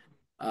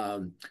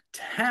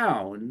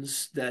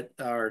 Towns that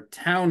are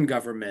town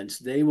governments,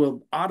 they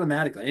will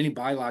automatically, any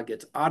bylaw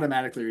gets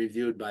automatically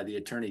reviewed by the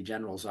Attorney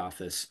General's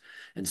office.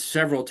 And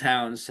several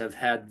towns have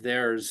had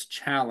theirs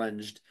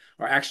challenged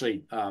or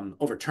actually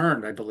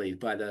overturned, I believe,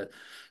 by the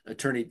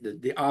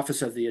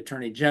Office of the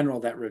Attorney General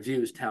that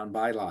reviews town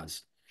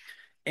bylaws.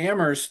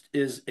 Amherst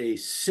is a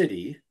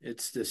city.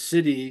 It's the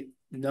city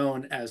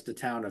known as the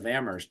town of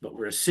Amherst, but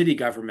we're a city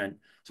government.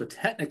 So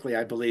technically,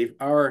 I believe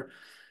our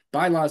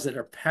bylaws that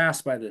are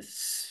passed by the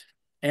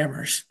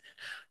Amherst,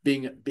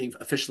 being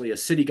officially a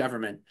city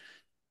government,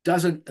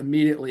 doesn't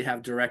immediately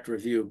have direct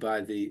review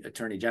by the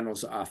Attorney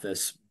General's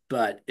office,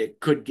 but it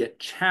could get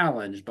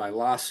challenged by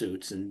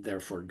lawsuits and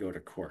therefore go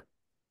to court.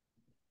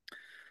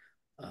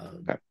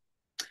 Okay.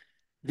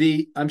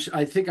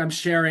 I think I'm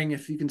sharing,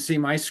 if you can see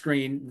my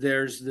screen,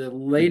 there's the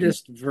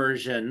latest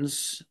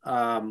versions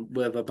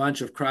with a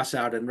bunch of cross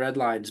out and red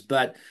lines,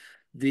 but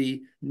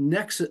the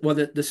next, well,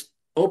 this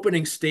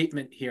opening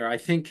statement here, I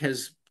think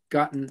has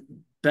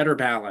gotten better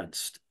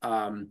balanced.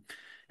 And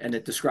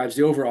it describes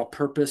the overall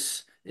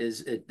purpose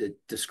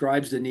it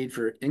describes the need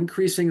for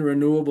increasing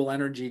renewable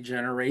energy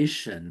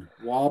generation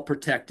while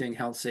protecting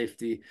health,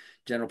 safety,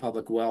 general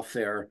public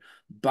welfare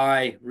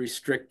by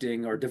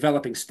restricting or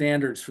developing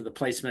standards for the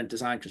placement,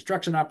 design,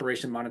 construction,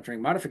 operation,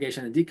 monitoring,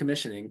 modification, and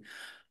decommissioning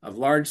of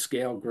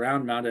large-scale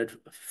ground-mounted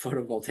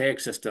photovoltaic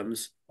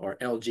systems, or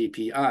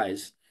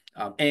LGPIs,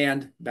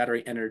 and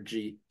battery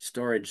energy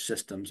storage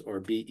systems, or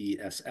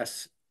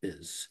BESS.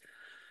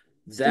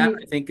 That,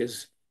 I think,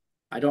 is,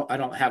 I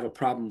don't have a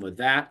problem with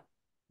that.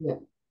 Yeah.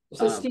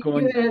 So Steve,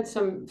 you had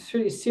some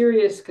pretty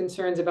serious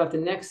concerns about the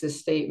nexus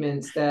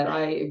statements that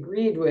I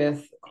agreed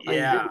with.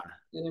 Yeah.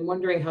 And I'm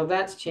wondering how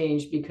that's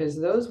changed, because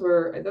those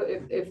were,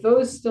 if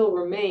those still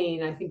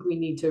remain, I think we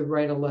need to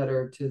write a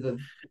letter to the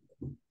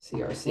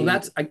CRC. Well,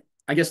 that's,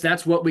 I guess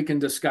that's what we can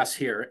discuss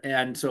here.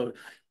 And so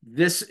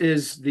this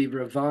is the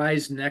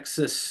revised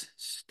nexus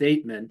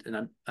statement,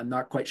 and I'm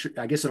not quite sure,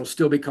 I guess it'll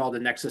still be called the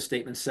nexus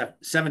statement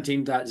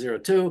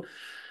 17.02.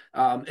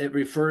 It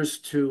refers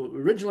to,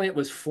 originally it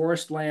was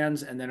forest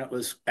lands and then it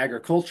was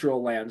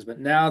agricultural lands, but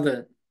now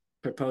the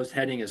proposed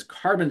heading is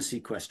carbon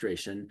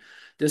sequestration.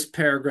 This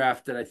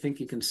paragraph that I think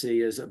you can see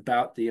is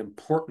about the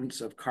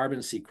importance of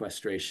carbon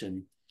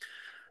sequestration.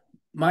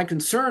 My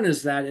concern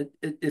is that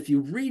if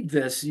you read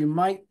this, you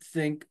might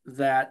think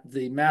that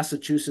the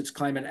Massachusetts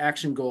climate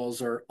action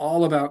goals are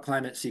all about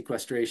carbon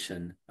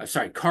sequestration,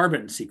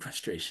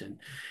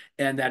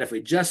 and that if we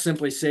just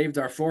simply saved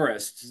our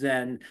forests,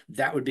 then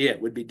that would be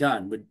it, would be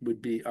done, would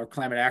be our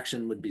climate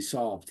action would be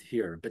solved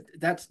here. But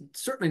that's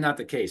certainly not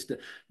the case.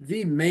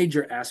 The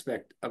major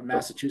aspect of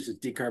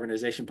Massachusetts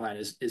decarbonization plan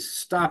is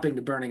stopping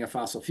the burning of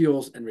fossil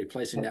fuels and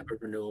replacing that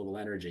with renewable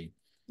energy.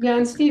 Yeah,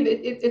 and Steve,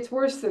 it's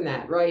worse than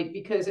that, right?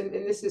 Because, and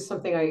this is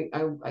something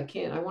I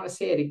want to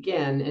say it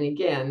again and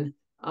again.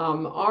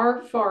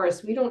 Our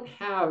forests, we don't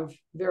have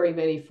very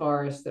many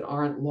forests that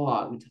aren't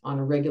logged on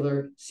a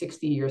regular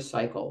 60-year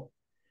cycle.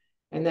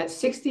 And that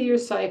 60-year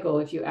cycle,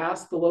 if you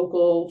ask the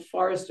local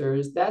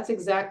foresters, that's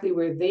exactly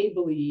where they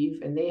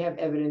believe, and they have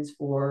evidence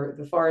for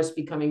the forests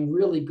becoming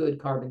really good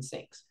carbon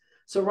sinks.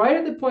 So right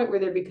at the point where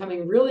they're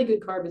becoming really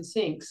good carbon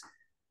sinks,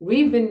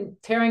 we've been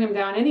tearing them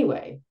down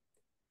anyway.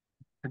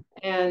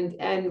 And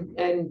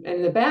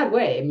in a bad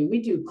way. I mean,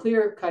 we do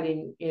clear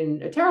cutting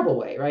in a terrible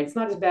way, right? It's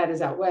not as bad as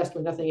out west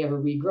where nothing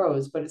ever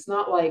regrows, but it's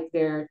not like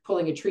they're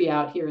pulling a tree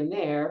out here and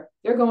there.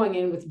 They're going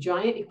in with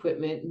giant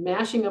equipment,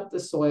 mashing up the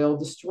soil,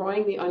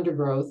 destroying the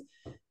undergrowth.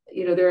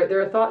 You know,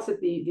 there are thoughts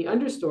that the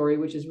understory,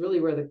 which is really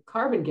where the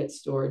carbon gets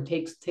stored,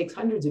 takes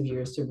hundreds of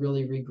years to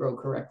really regrow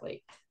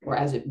correctly, or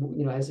as if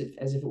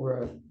it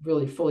were a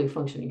really fully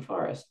functioning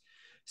forest.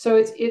 So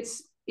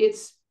it's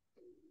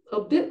a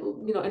bit,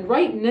 you know, and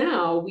right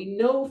now we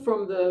know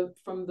from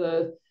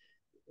the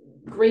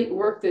great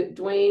work that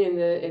Dwayne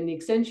and the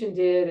extension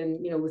did,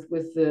 and you know,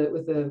 with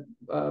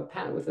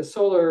the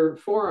solar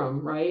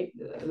forum, right,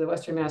 the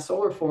Western Mass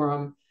Solar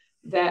Forum,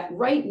 that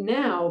right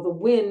now the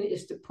win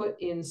is to put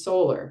in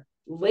solar.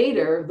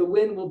 Later, the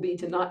win will be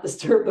to not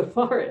disturb the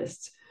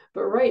forests,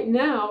 but right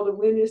now the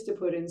win is to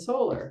put in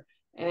solar,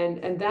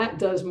 and that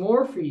does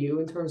more for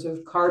you in terms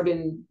of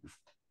carbon.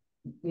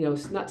 You know,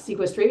 not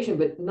sequestration,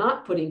 but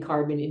not putting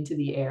carbon into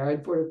the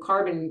air. For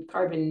carbon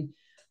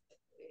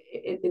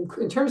in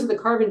terms of the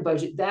carbon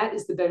budget, that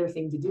is the better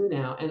thing to do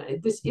now.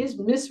 And this is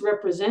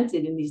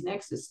misrepresented in these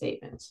nexus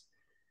statements.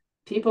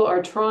 people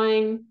are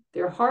trying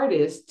their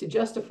hardest to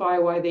justify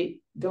why they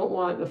don't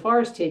want the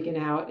forest taken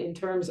out in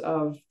terms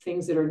of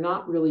things that are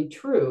not really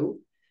true,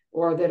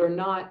 or that are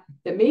not,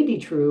 that may be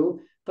true,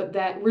 but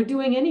that we're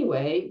doing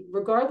anyway,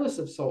 regardless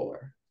of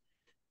solar.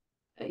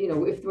 You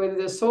know, if whether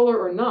there's solar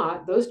or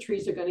not, those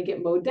trees are going to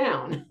get mowed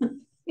down,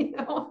 you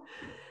know,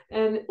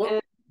 and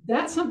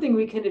that's something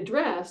we can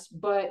address.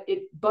 But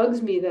it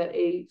bugs me that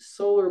a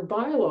solar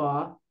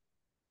bylaw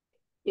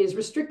is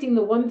restricting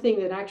the one thing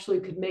that actually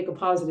could make a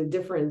positive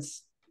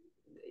difference.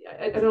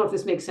 I don't know if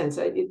this makes sense.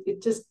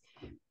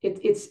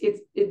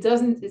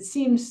 It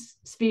seems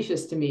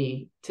specious to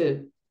me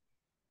to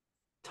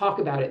talk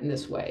about it in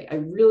this way.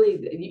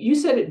 You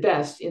said it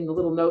best in the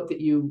little note that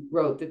you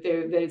wrote, that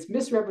it's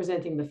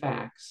misrepresenting the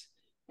facts.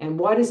 And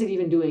what is it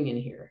even doing in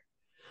here?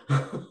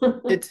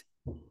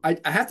 I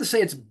have to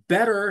say it's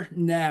better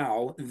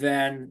now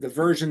than the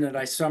version that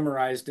I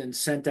summarized and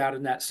sent out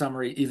in that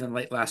summary even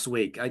late last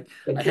week. I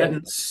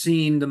hadn't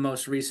seen the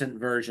most recent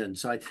version,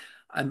 so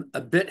I'm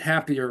a bit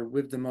happier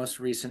with the most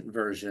recent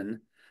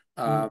version.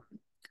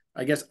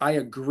 I guess I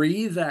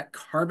agree that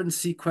carbon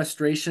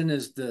sequestration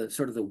is the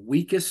sort of the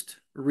weakest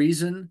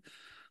reason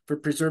for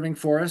preserving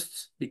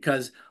forests,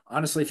 because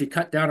honestly, if you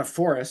cut down a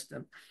forest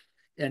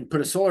and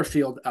put a solar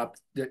field up,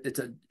 it's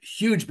a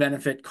huge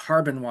benefit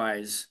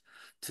carbon-wise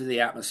to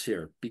the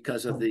atmosphere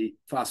because of the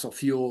fossil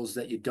fuels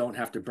that you don't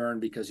have to burn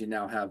because you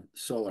now have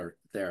solar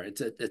there.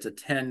 It's a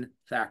 10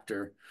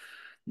 factor,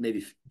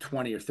 maybe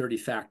 20 or 30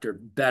 factor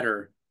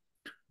better.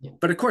 Yeah.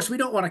 But of course, we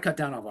don't want to cut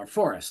down all of our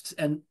forests.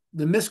 And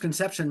the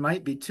misconception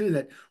might be too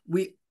that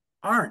we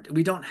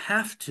don't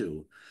have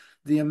to.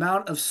 The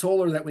amount of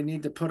solar that we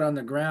need to put on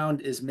the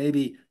ground is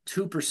maybe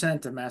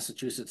 2% of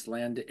Massachusetts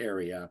land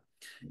area.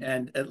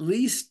 And at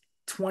least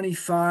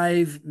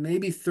 25,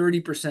 maybe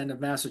 30%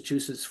 of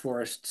Massachusetts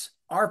forests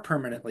are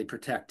permanently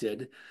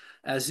protected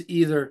as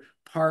either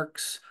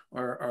parks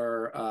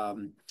or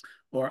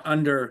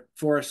under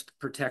forest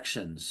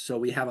protections. So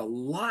we have a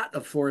lot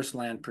of forest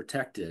land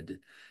protected,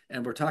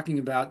 and we're talking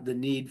about the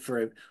need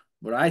for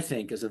what I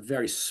think is a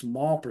very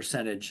small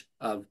percentage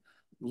of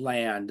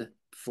land,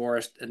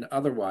 forest and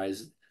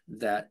otherwise,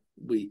 that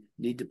we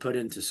need to put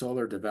into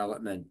solar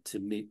development to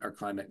meet our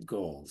climate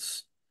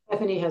goals.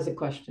 Stephanie has a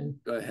question.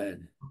 Go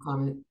ahead.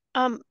 Comment.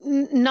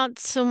 Not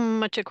so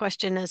much a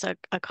question as a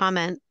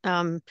comment.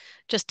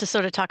 Just to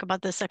sort of talk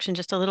about this section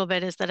just a little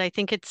bit, is that I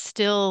think it's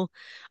still,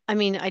 I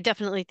mean, I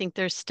definitely think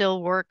there's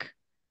still work.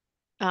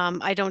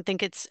 I don't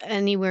think it's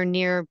anywhere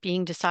near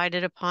being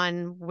decided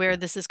upon where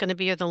this is going to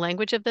be or the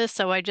language of this.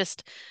 So I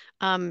just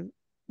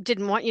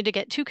didn't want you to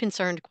get too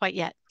concerned quite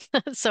yet.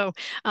 So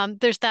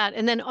there's that.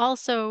 And then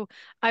also,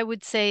 I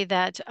would say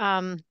that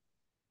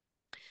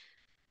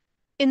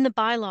in the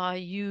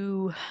bylaw,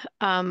 you,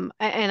 and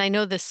I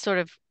know this sort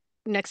of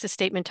nexus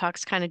statement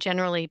talks kind of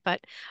generally, but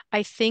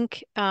I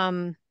think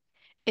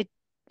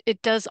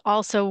it does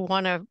also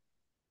want to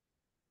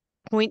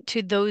point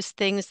to those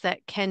things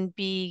that can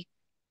be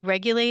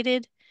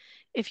regulated,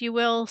 if you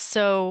will.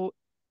 So,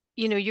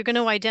 you know, you're going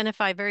to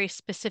identify very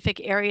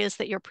specific areas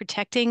that you're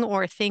protecting,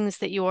 or things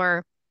that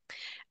you're,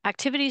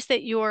 activities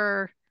that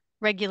you're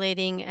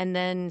regulating, and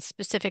then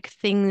specific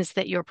things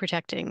that you're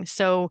protecting.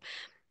 So,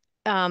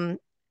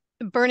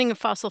 burning of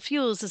fossil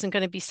fuels isn't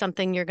going to be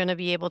something you're going to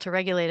be able to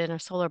regulate in a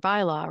solar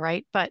bylaw,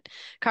 right? But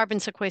carbon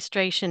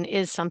sequestration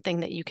is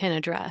something that you can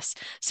address.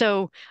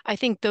 So I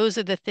think those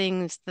are the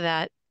things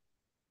that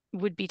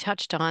would be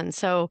touched on.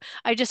 So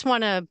I just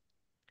want to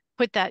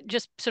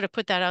just sort of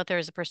put that out there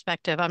as a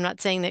perspective. I'm not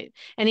saying that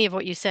any of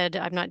what you said,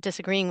 I'm not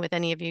disagreeing with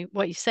any of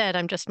what you said.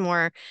 I'm just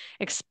more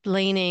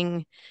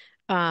explaining,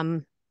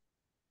 you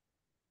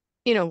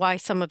know, why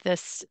some of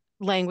this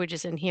language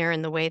is in here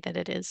in the way that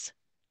it is.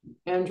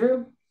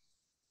 Andrew?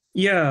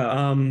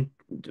 Yeah,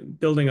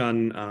 building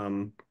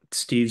on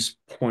Steve's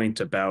point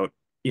about,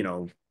 you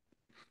know,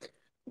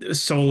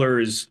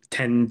 solar is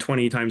 10,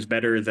 20 times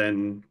better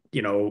than,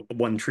 you know,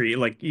 one tree,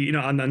 like, you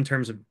know, on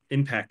terms of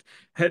impact.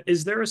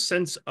 Is there a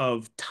sense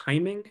of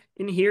timing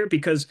in here?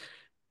 Because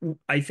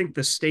I think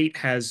the state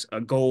has a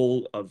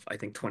goal of, I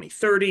think,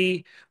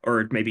 2030,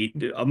 or maybe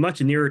a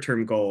much nearer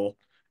term goal.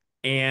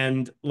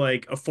 And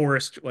like a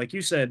forest, like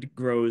you said,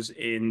 grows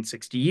in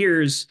 60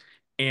 years.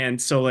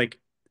 And so like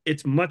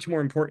it's much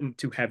more important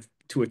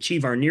to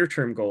achieve our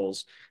near-term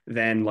goals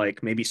than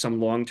like maybe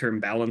some long-term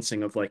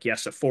balancing of like,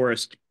 yes, a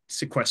forest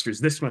sequesters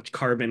this much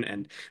carbon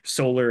and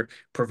solar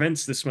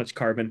prevents this much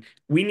carbon.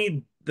 We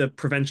need the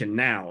prevention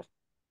now.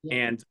 Yeah.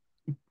 And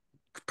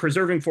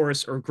preserving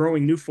forests or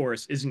growing new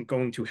forests isn't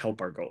going to help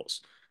our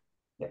goals.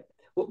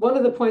 One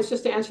of the points,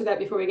 just to answer that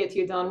before we get to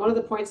you, Don, one of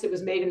the points that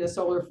was made in the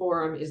solar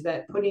forum is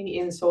that putting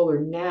in solar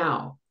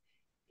now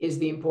is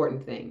the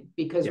important thing,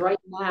 because right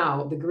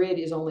now the grid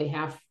is only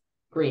half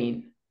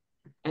green.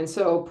 And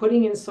so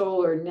putting in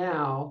solar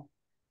now,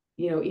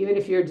 you know, even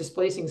if you're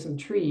displacing some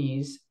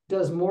trees,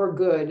 does more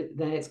good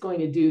than it's going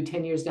to do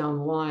 10 years down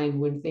the line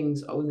when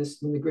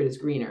the grid is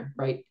greener,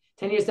 right?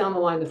 10 years down the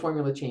line, the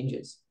formula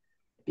changes,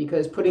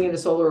 because putting in a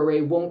solar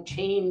array won't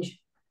change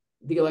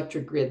the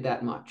electric grid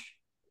that much.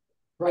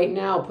 Right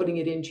now, putting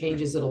it in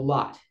changes it a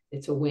lot.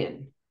 It's a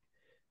win.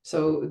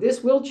 So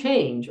this will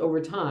change over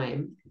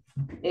time.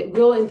 It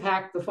will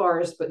impact the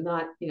forest, but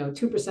not,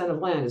 2% of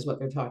land is what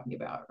they're talking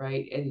about,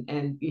 right?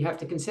 And you have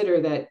to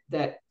consider that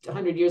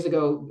 100 years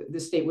ago,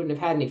 this state wouldn't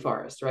have had any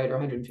forest, right? Or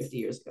 150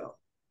 years ago.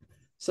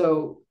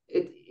 So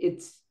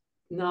it's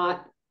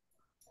not,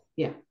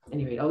 yeah.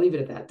 Anyway, I'll leave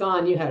it at that.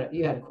 Don, you had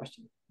a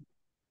question.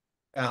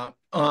 I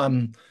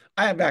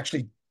have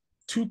actually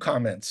two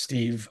comments,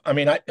 Steve. I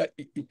mean,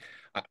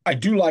 I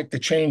do like the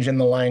change in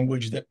the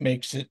language that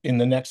makes it in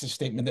the nexus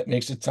statement that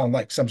makes it sound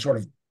like some sort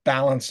of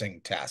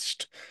balancing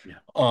test. Yeah.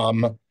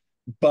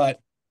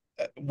 But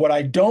what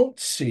I don't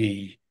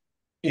see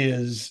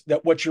is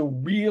that what you're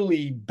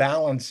really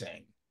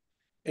balancing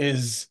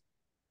is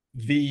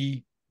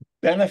the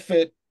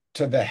benefit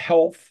to the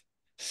health,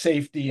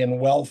 safety,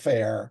 and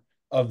welfare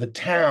of the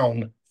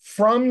town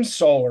from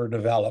solar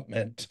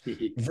development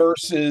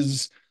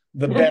versus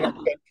the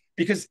benefit,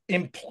 because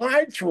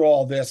implied through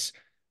all this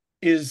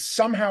is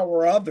somehow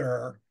or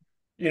other,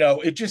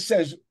 it just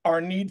says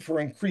our need for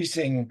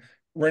increasing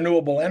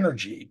renewable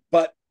energy,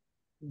 but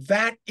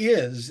that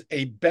is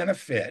a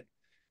benefit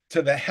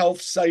to the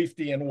health,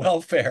 safety, and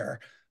welfare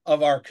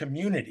of our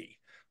community,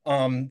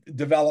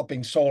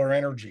 developing solar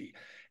energy.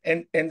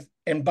 And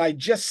by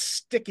just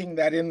sticking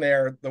that in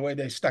there the way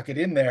they stuck it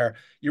in there,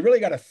 you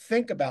really got to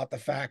think about the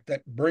fact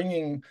that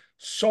bringing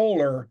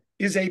solar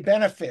is a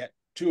benefit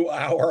to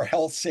our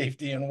health,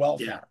 safety, and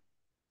welfare.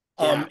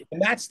 Yeah.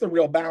 And that's the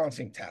real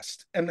balancing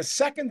test. And the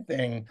second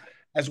thing,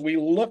 as we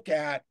look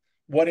at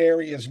what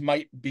areas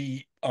might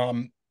be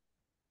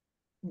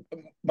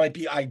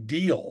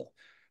ideal,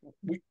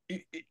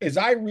 as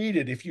I read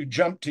it, if you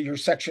jump to your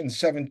section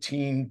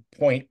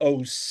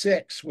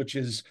 17.06, which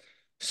is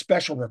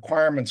special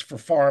requirements for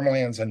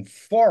farmlands and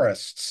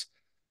forests,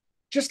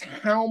 just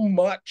how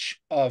much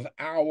of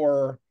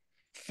our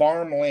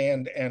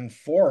farmland and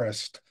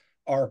forest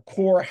are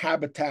core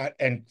habitat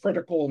and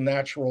critical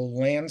natural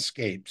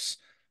landscapes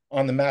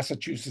on the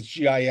Massachusetts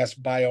GIS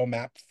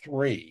Biomap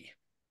 3,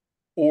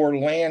 or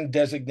land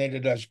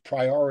designated as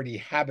priority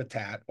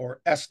habitat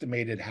or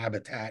estimated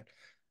habitat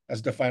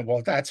as defined.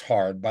 Well, that's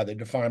hard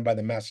defined by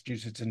the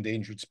Massachusetts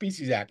Endangered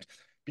Species Act,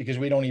 because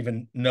we don't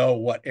even know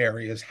what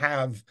areas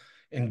have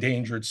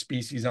endangered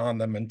species on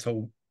them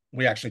until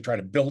we actually try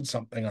to build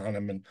something on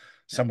them and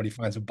somebody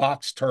finds a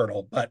box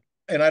turtle.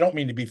 And I don't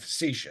mean to be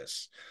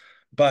facetious,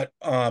 but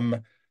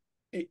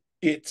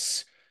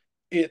it's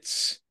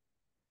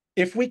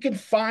if we can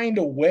find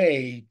a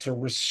way to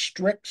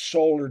restrict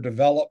solar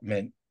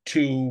development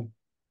to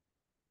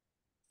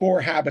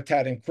core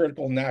habitat and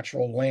critical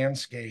natural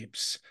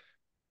landscapes,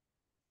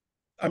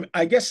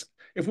 I guess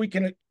if we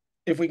can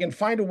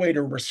find a way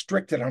to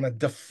restrict it on a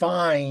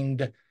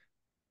defined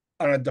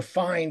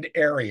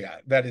area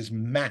that is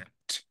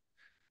mapped,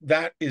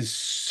 that is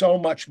so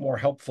much more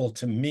helpful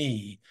to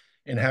me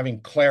in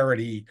having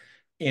clarity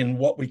in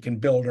what we can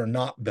build or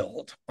not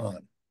build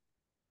on.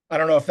 I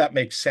don't know if that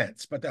makes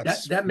sense, but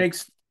that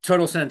makes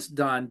total sense,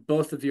 Don.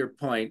 Both of your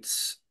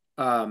points.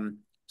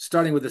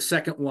 Starting with the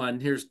second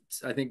one,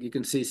 I think you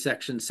can see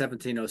section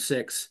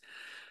 1706.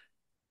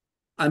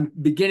 I'm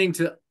beginning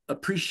to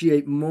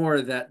appreciate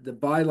more that the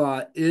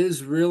bylaw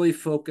is really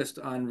focused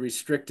on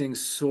restricting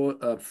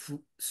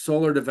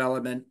solar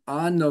development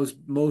on those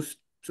most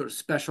sort of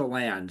special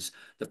lands,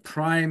 the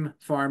prime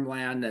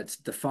farmland that's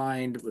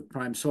defined with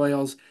prime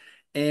soils,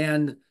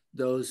 and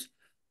those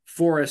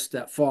forests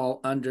that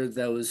fall under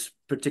those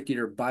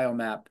particular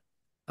biomap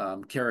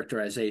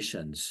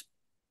characterizations.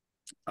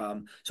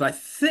 So I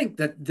think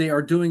that they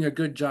are doing a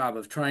good job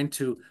of trying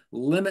to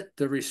limit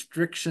the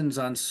restrictions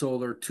on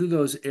solar to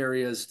those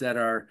areas that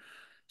are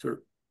sort of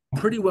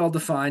pretty well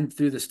defined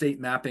through the state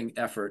mapping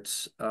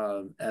efforts,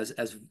 as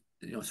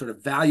sort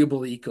of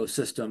valuable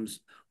ecosystems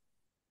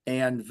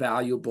and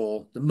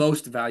the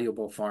most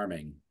valuable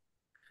farming.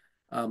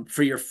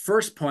 For your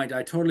first point,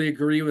 I totally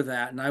agree with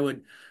that, and I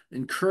would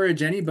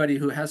encourage anybody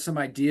who has some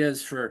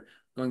ideas for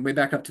going way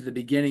back up to the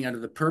beginning under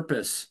the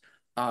purpose.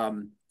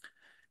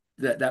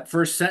 That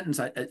first sentence,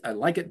 I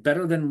like it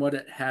better than what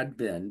it had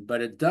been,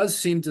 but it does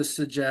seem to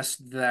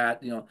suggest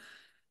that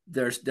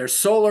there's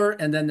solar,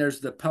 and then there's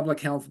the public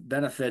health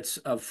benefits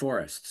of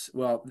forests.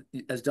 Well,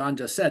 as Don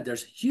just said,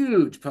 there's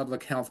huge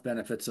public health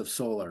benefits of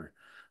solar.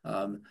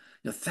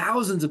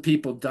 Thousands of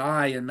people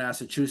die in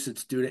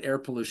Massachusetts due to air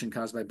pollution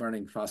caused by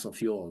burning fossil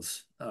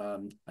fuels.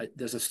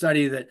 There's a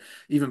study that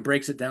even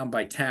breaks it down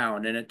by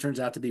town, and it turns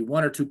out to be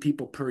 1 or 2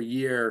 people per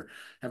year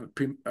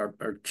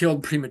are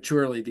killed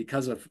prematurely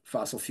because of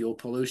fossil fuel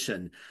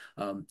pollution.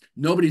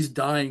 Nobody's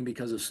dying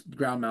because of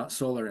ground mount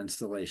solar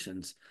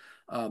installations.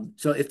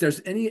 So if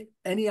there's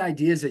any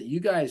ideas that you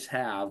guys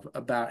have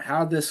about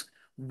how this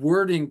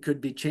wording could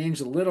be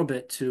changed a little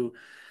bit to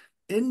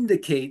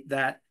indicate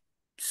that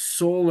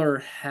solar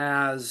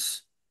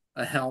has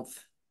a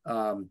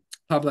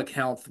public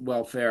health,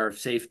 welfare,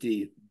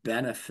 safety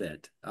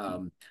benefit,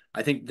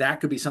 I think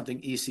that could be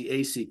something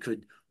ECAC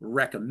could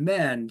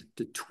recommend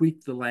to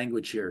tweak the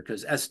language here,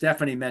 because as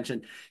Stephanie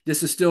mentioned,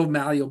 this is still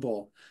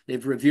malleable.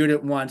 They've reviewed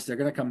it once. They're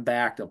going to come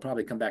back. They'll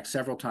probably come back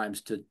several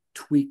times to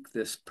tweak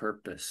this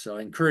purpose. So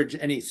I encourage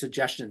any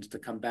suggestions to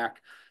come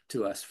back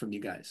to us from you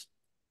guys.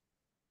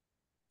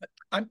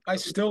 I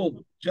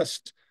still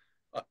just,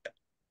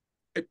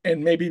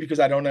 and maybe because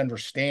I don't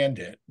understand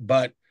it,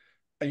 but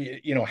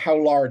you know, how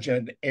large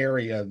an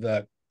area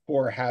the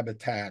core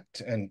habitat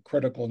and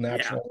critical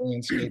natural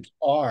landscapes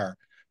are.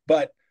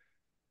 But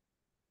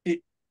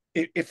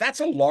if that's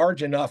a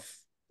large enough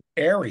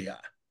area,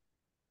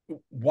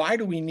 why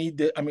do we need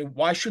to, I mean,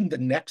 why shouldn't the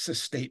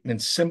nexus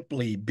statement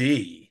simply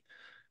be,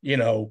 you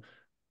know,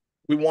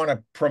 we want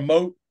to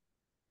promote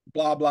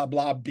blah, blah,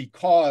 blah,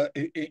 because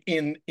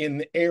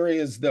in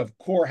areas of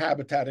core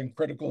habitat and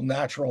critical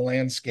natural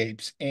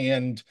landscapes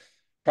and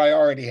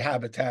priority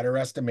habitat are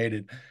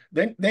estimated,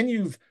 then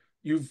you've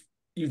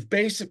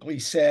basically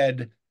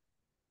said,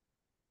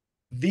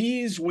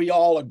 these we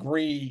all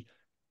agree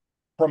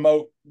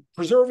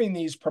preserving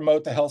these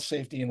promote the health,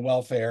 safety, and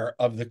welfare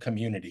of the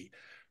community.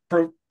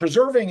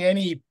 Preserving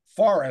any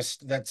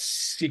forest that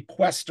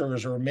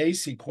sequesters or may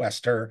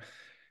sequester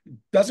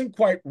doesn't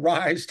quite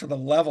rise to the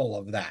level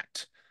of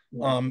that.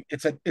 Yeah.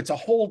 It's a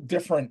whole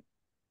different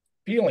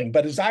feeling.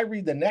 But as I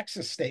read the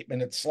nexus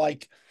statement, it's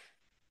like,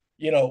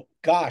 you know,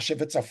 gosh,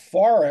 if it's a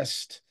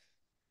forest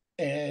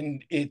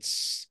and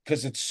it's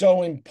because it's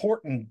so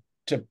important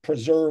to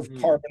preserve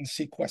carbon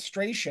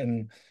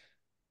sequestration,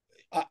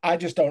 I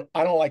don't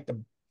like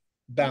the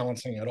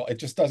balancing at all. It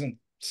just doesn't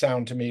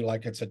sound to me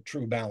like it's a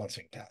true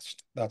balancing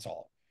test. That's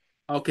all.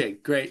 Okay,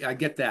 great. I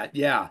get that.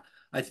 Yeah.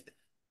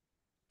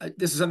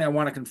 This is something I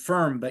want to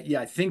confirm, but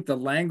yeah, I think the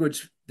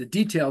language, the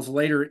details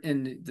later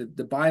in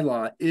the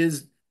bylaw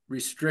is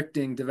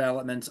restricting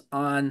developments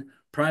on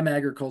prime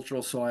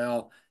agricultural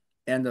soil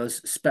and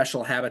those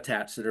special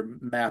habitats that are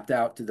mapped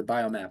out to the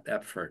biomap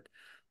effort.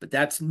 But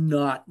that's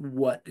not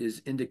what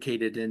is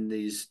indicated in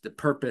the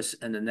purpose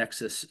and the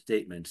nexus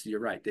statements. You're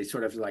right. They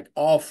sort of like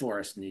all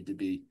forests need to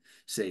be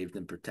saved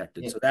and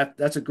protected. Yeah. So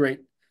that's a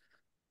great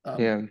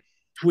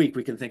tweak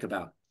we can think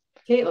about.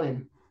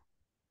 Caitlin.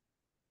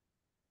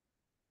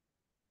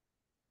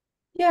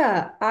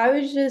 Yeah, I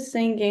was just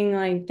thinking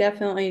like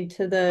definitely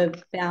to the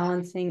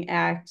balancing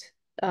act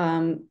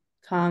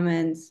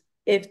comments,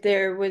 if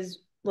there was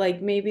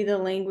like maybe the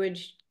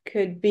language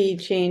could be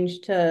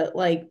changed to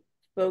like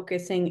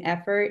focusing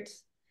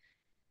efforts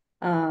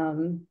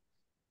or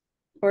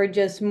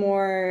just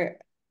more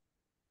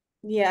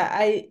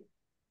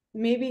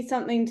maybe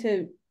something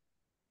to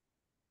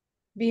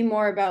be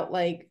more about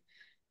like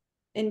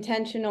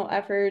intentional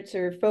efforts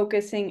or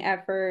focusing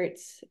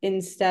efforts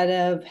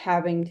instead of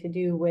having to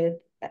do with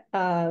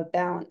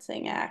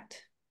balancing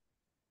act.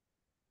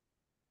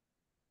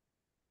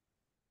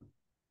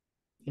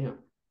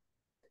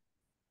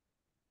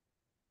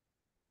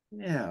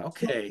 Yeah,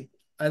 okay.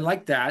 I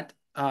like that.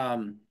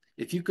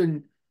 If you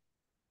can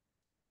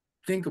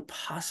think of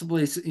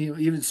possibly, you know,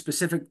 even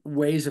specific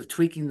ways of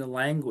tweaking the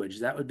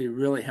language, that would be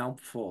really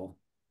helpful.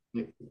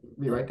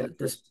 Rewrite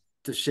that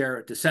to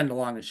share, to send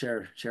along and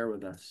share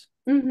with us.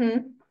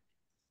 Mm-hmm.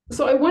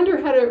 So I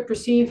wonder how to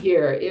proceed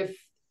here.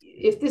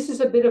 If this is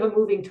a bit of a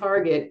moving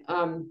target,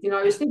 you know,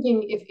 I was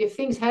thinking if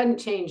things hadn't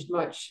changed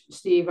much,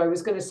 Steve, I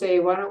was going to say,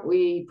 why don't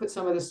we put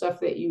some of the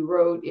stuff that you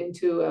wrote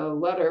into a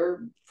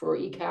letter for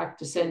ECAC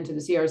to send to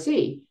the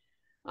CRC?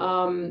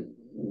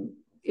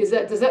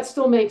 Does that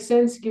still make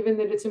sense given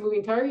that it's a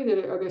moving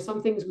target? Are there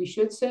some things we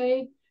should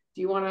say?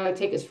 Do you want to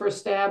take his first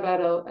stab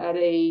at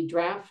a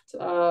draft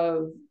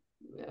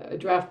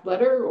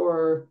letter,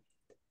 or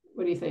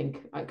what do you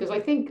think? Because I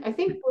think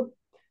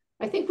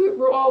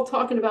we're all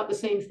talking about the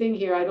same thing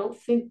here. I don't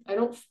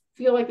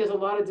feel like there's a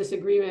lot of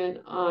disagreement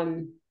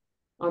on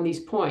these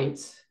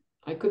points.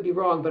 I could be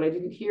wrong, but I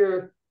didn't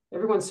hear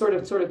everyone sort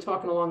of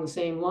talking along the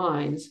same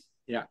lines.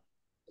 Yeah.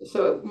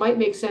 So it might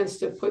make sense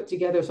to put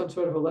together some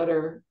sort of a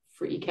letter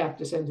for ECAC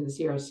to send to the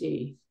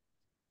CRC.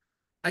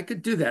 I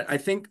could do that. I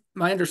think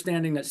my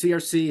understanding that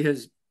CRC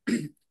has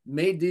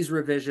made these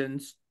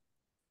revisions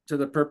to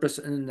the purpose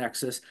and the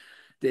nexus.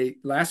 They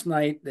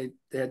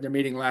had their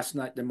meeting last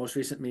night, their most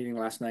recent meeting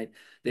last night.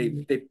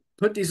 They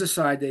put these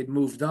aside. They've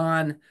moved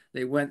on.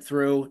 They went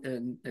through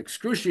in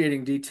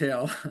excruciating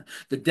detail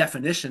the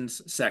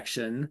definitions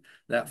section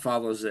that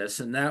follows this,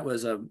 and that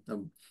was a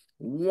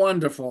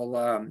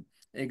wonderful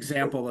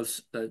example of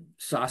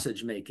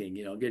sausage making.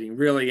 You know, getting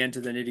really into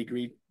the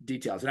nitty-gritty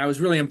details. And I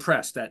was really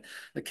impressed that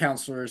the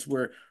counselors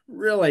were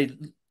really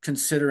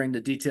considering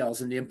the details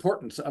and the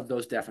importance of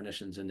those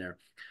definitions in there.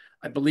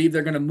 I believe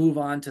they're going to move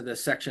on to the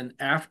section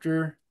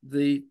after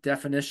the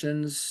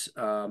definitions,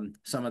 some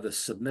of the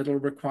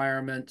submittal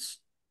requirements.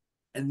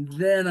 And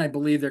then I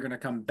believe they're going to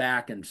come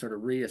back and sort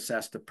of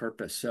reassess the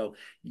purpose. So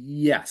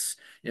yes,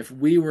 if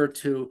we were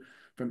to,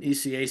 from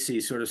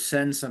ECAC, sort of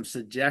send some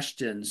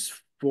suggestions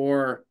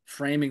for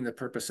framing the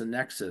purpose and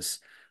nexus,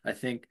 I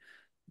think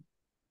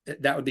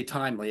that would be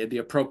timely. It'd be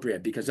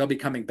appropriate because they'll be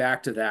coming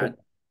back to that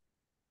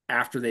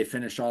after they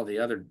finish all the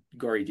other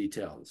gory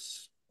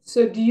details.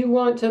 So do you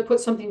want to put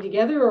something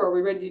together, or are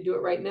we ready to do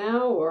it right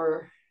now,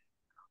 or?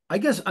 I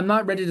guess I'm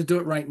not ready to do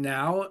it right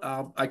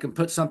now. I can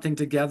put something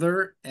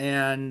together,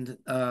 and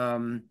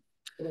For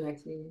the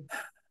next meeting?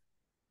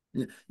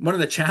 one of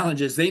the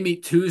challenges, they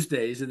meet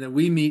Tuesdays and then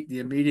we meet the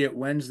immediate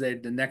Wednesday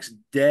the next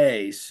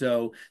day.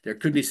 So there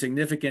could be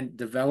significant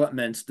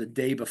developments the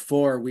day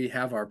before we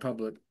have our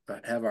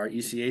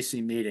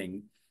ECAC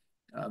meeting,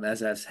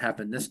 as has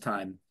happened this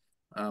time.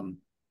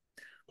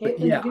 But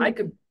yeah, I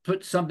could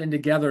put something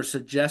together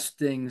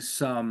suggesting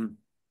some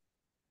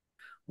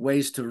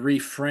ways to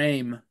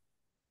reframe,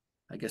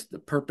 I guess, the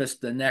purpose,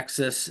 the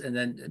nexus, and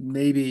then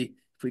maybe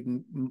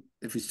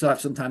if we still have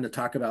some time to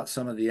talk about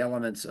some of the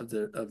elements of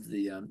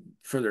the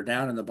further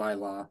down in the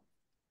bylaw,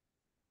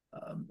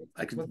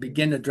 I could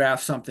begin to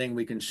draft something.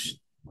 We can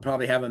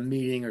probably have a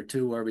meeting or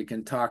two where we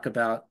can talk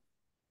about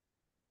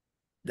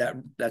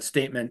that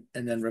statement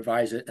and then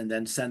revise it and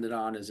then send it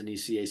on as an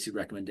ECAC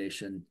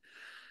recommendation.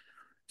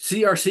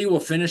 CRC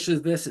will finish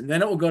this and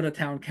then it will go to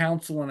town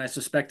council, and I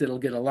suspect it'll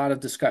get a lot of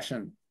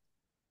discussion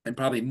and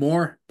probably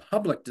more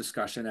public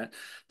discussion at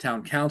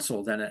town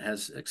council than it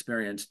has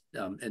experienced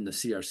in the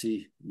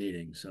CRC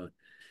meeting. So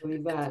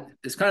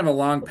it's kind of a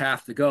long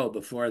path to go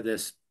before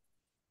this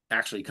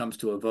actually comes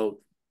to a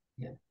vote.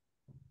 Yeah.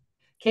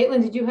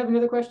 Caitlin, did you have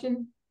another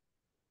question?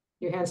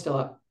 Your hand's still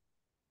up.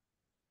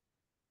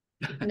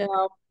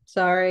 No,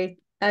 sorry.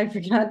 I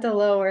forgot to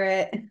lower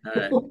it. All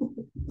right.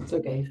 It's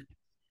okay.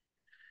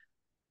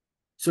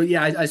 So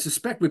yeah, I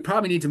suspect we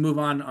probably need to move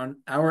on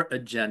our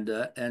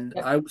agenda. And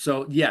yep.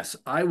 So yes,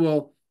 I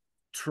will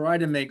try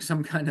to make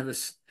some kind of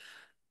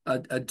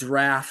a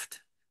draft,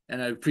 and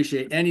I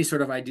appreciate any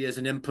sort of ideas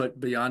and input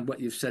beyond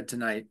what you've said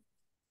tonight.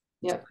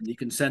 Yeah. You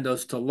can send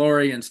those to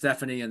Lori and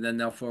Stephanie, and then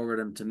they'll forward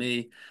them to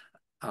me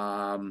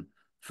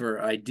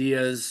for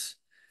ideas.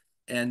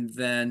 And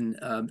then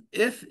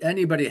if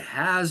anybody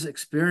has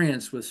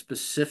experience with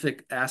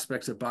specific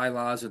aspects of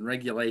bylaws and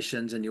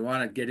regulations and you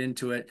want to get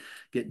into it,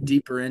 get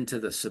deeper into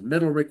the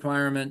submittal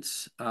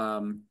requirements,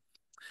 other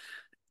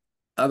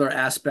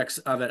aspects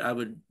of it,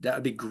 that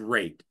would be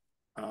great.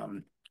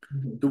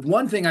 The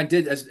one thing I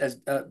did, as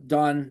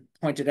Don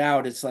pointed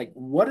out, it's like,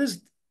 what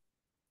is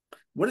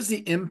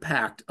the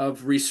impact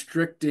of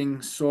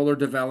restricting solar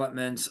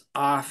developments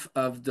off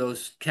of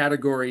those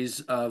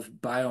categories of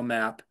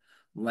biomap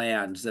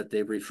lands that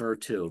they refer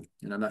to?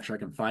 And I'm not sure I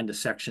can find a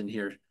section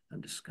here.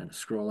 I'm just kind of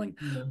scrolling.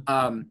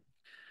 One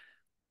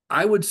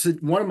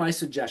of my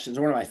suggestions,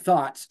 one of my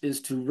thoughts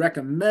is to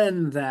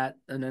recommend that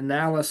an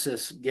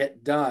analysis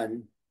get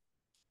done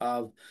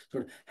of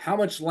sort of how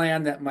much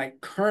land that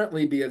might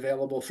currently be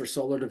available for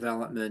solar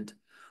development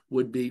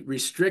would be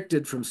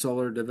restricted from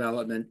solar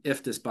development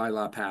if this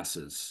bylaw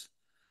passes.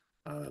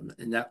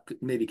 And that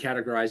may be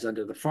categorized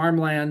under the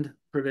farmland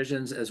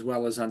provisions as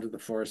well as under the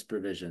forest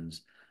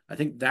provisions. I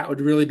think that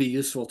would really be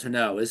useful to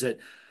know. Is it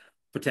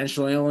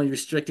potentially only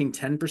restricting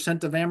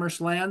 10% of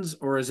Amherst lands,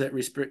 or is it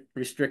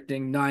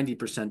restricting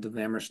 90% of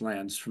Amherst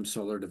lands from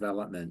solar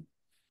development?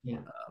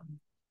 Yeah.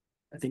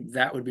 I think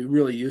that would be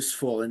really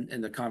useful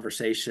in the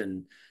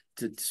conversation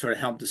to sort of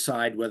help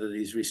decide whether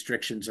these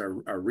restrictions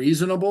are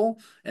reasonable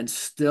and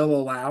still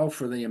allow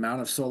for the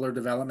amount of solar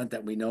development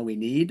that we know we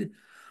need,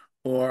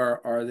 or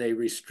are they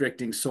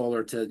restricting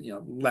solar to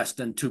less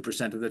than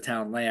 2% of the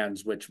town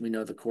lands, which we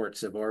know the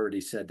courts have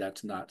already said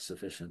that's not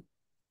sufficient.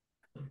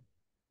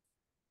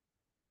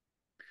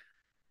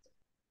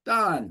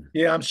 Don.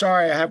 Yeah, I'm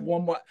sorry. I have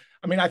one more.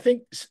 I mean, I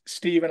think,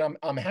 Stephen,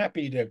 I'm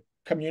happy to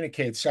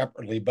communicate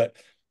separately, but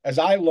as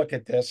I look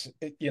at this,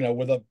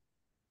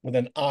 with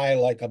an eye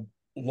like a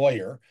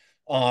lawyer,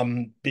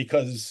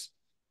 because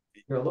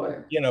you're a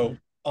lawyer,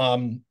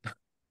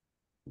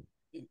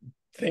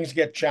 things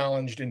get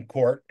challenged in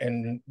court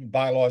and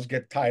bylaws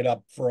get tied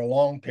up for a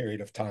long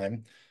period of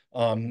time.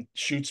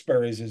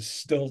 Shutesbury's is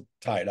still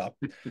tied up.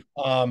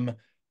 To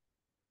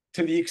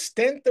the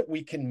extent that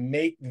we can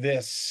make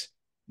this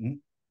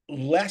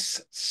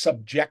less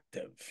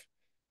subjective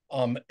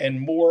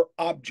and more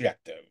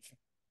objective,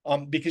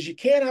 because you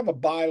can't have a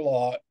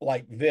bylaw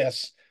like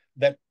this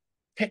that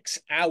picks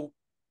out,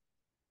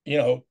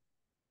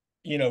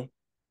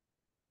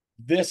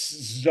 this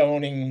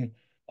zoning,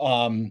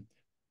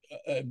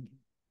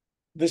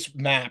 this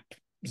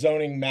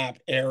zoning map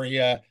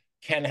area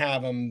can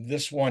have them,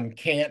 this one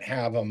can't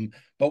have them.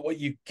 But what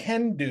you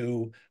can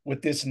do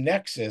with this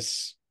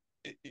nexus,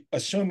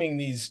 assuming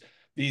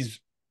these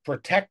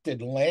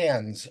protected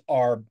lands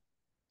are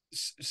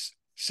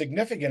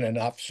significant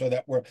enough so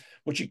that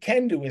what you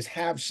can do is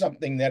have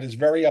something that is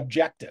very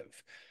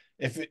objective.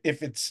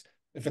 If it's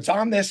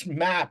on this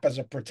map as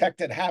a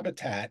protected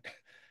habitat,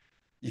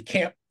 you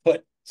can't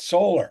put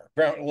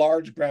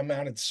large ground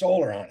mounted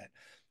solar on it.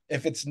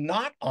 If it's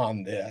not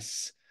on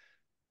this,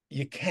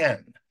 you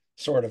can,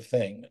 sort of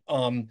thing.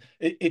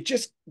 It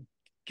just,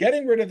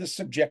 getting rid of the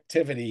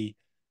subjectivity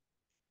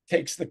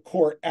takes the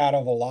court out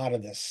of a lot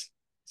of this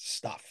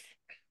stuff.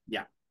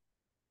 Yeah.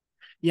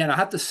 Yeah, and I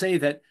have to say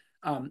that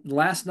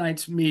last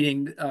night's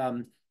meeting,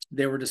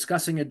 they were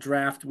discussing a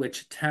draft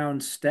which town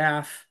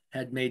staff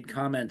had made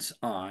comments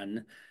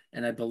on,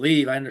 And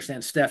I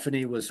understand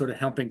Stephanie was sort of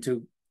helping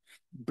to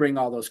bring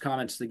all those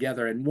comments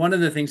together. And one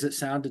of the things that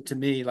sounded to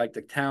me like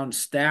the town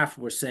staff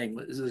were saying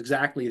is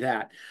exactly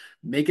that.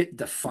 Make it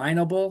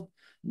definable,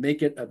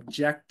 make it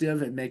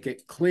objective, and make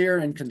it clear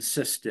and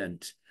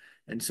consistent.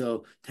 And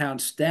so town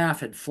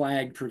staff had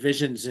flagged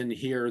provisions in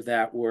here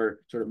that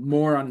were sort of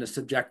more on the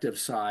subjective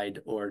side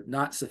or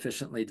not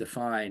sufficiently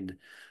defined.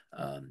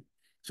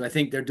 So I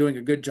think they're doing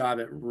a good job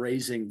at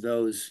raising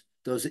those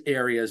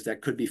areas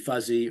that could be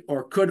fuzzy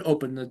or could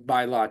open the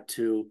bylaw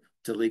to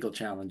legal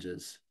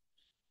challenges.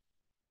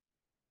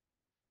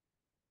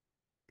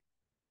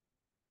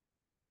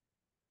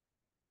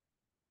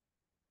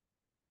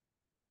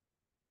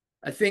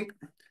 I think,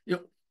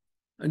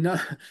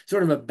 another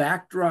sort of a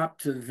backdrop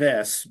to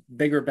this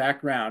bigger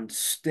background,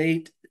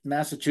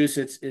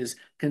 Massachusetts is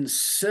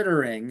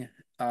considering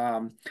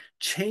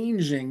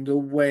changing the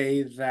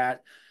way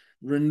that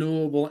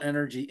renewable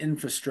energy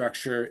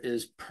infrastructure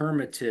is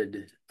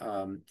permitted.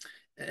 And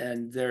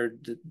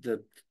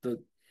the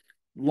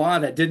law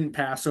that didn't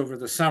pass over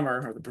the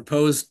summer, or the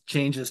proposed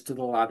changes to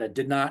the law that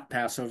did not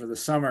pass over the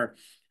summer,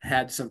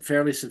 had some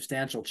fairly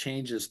substantial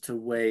changes to the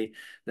way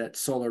that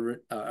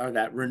solar or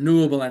that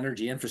renewable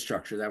energy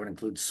infrastructure, that would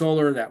include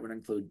solar, that would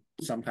include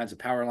some kinds of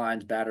power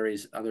lines,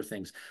 batteries, other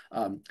things,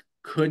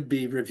 could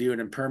be reviewed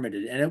and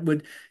permitted. And it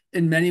would,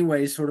 in many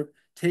ways, sort of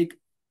take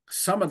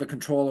some of the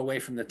control away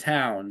from the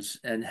towns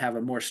and have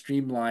a more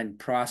streamlined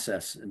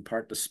process, in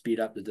part to speed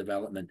up the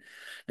development.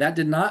 That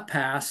did not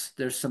pass.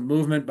 There's some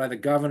movement by the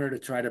governor to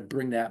try to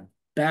bring that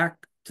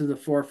back to the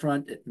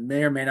forefront. It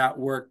may or may not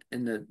work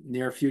in the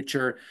near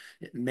future.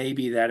 It may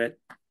be that it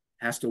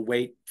has to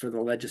wait for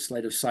the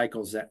legislative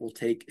cycles that will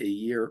take a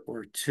year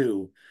or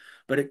two.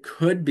 But it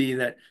could be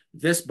that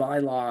this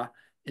bylaw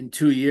in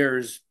 2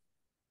 years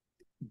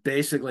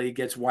basically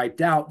gets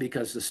wiped out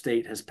because the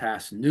state has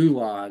passed new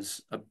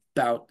laws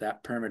about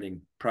that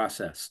permitting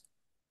process.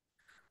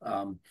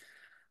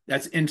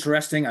 That's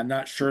interesting. I'm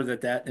not sure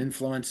that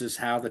influences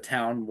how the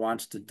town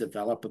wants to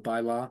develop a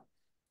bylaw.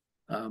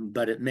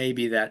 But it may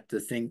be that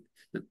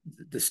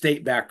the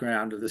state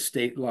background of the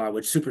state law,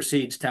 which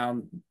supersedes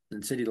town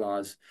and city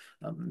laws,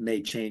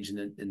 may change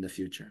in the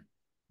future.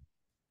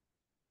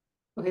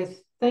 Okay,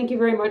 thank you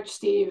very much,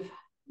 Steve.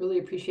 Really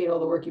appreciate all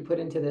the work you put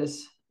into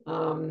this.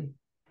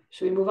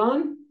 Should we move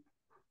on?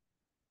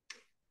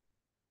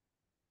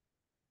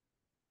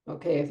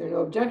 Okay, if there are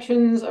no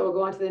objections, I will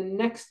go on to the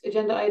next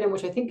agenda item,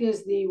 which I think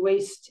is the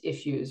waste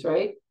issues,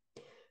 right?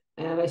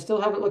 And I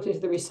still haven't looked into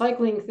the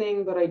recycling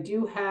thing, but I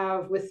do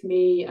have with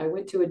me, I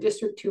went to a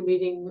District 2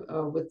 meeting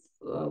with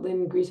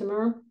Lynn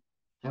Griesemer.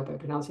 I hope I'm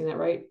pronouncing that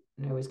right.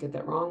 I always get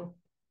that wrong.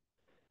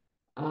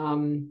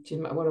 She's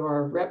one of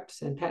our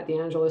reps, and Pat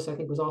DeAngelis, I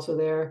think, was also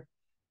there,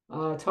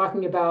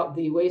 talking about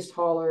the waste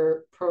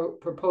hauler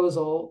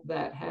proposal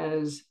that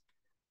has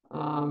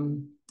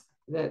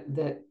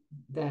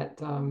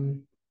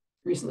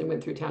recently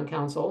went through town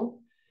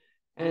council.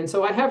 And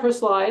so I have her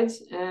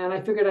slides, and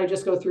I figured I'd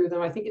just go through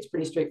them. I think it's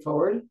pretty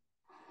straightforward.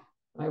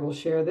 I will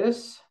share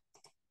this.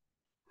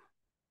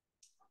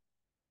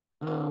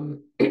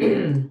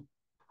 Remembering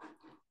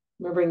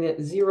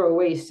that zero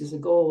waste is a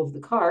goal of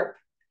the CARP.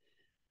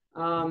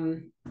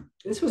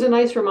 This was a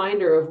nice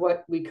reminder of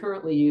what we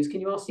currently use.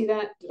 Can you all see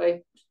that?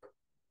 It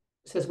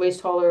says waste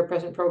hauler,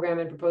 present program,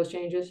 and proposed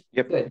changes?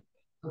 Yep. Good.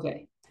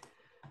 Okay.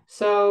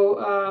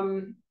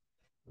 So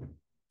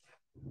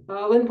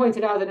Lynn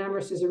pointed out that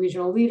Amherst is a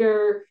regional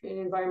leader in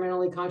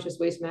environmentally conscious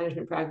waste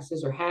management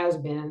practices, or has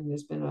been.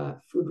 There's been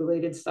a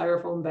food-related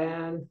styrofoam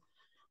ban.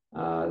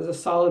 There's a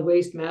solid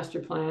waste master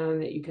plan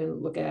that you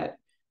can look at.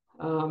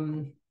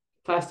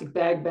 Plastic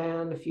bag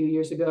ban a few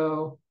years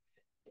ago.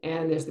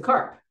 And there's the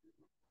CARP.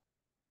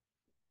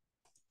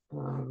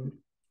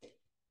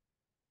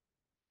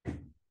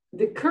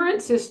 The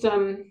current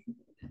system,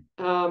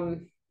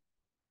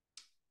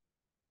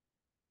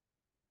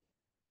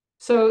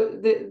 so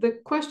the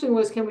question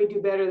was, can we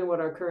do better than what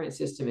our current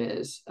system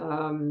is?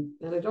 And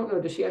I don't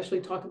know, does she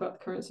actually talk about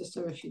the current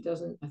system? If she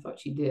doesn't, I thought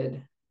she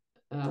did.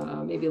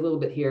 Maybe a little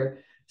bit here.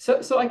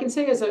 So I can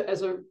say as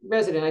a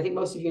resident, I think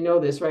most of you know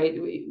this,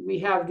 right? We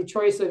have the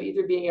choice of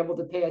either being able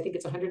to pay, I think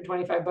it's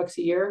 $125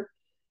 a year,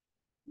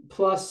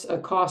 plus a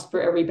cost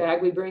for every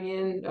bag we bring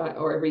in,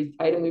 or every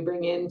item we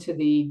bring in to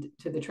the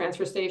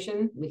transfer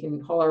station. We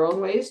can haul our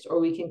own waste, or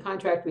we can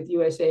contract with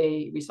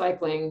USA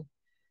Recycling,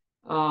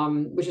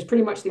 which is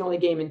pretty much the only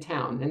game in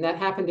town. And that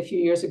happened a few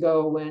years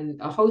ago when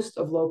a host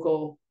of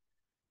local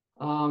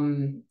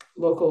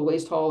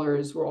waste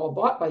haulers were all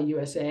bought by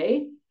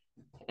USA,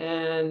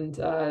 and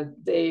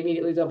they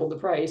immediately doubled the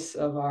price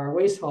of our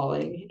waste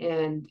hauling,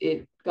 and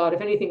it got,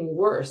 if anything,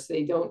 worse.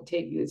 They don't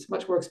take, it's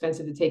much more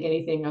expensive to take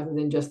anything other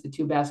than just the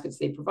 2 baskets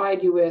they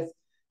provide you with,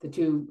 the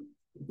 2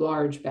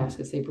 large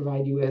baskets they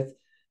provide you with.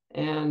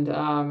 And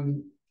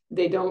apparently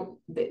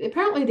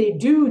they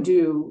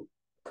do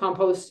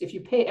compost. If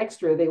you pay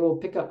extra, they will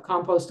pick up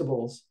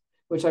compostables,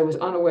 which I was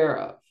unaware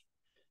of.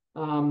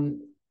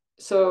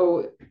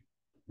 So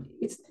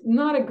it's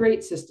not a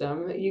great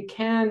system. You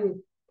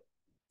can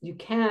you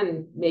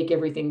can make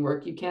everything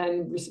work. You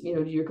can, you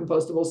know, do your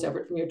compostable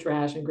separate from your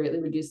trash and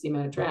greatly reduce the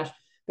amount of trash,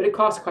 but it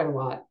costs quite a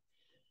lot.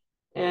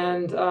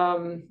 And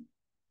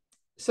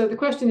so the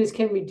question is,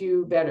 can we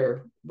do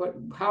better?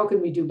 How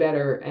can we do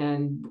better?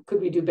 And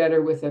could we do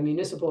better with a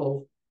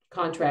municipal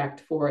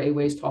contract for a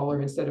waste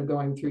hauler instead of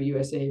going through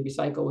USA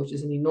Recycle, which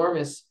is an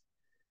enormous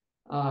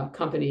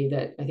company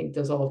that I think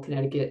does all of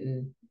Connecticut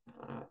and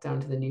down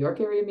to the New York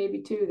area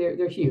maybe too.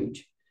 They're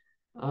huge.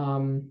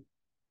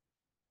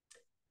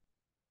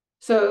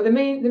 So the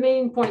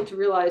main point to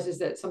realize is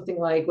that something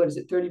like, what is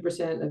it,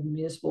 30% of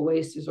municipal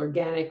waste is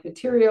organic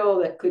material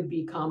that could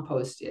be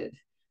composted.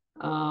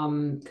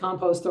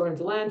 Compost thrown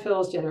into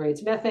landfills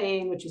generates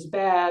methane, which is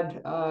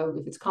bad.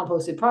 If it's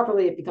composted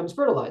properly, it becomes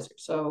fertilizer,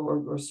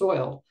 or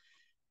soil.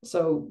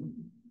 So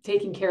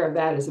taking care of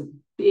that is a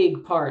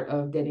big part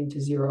of getting to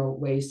zero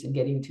waste and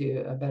getting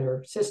to a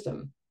better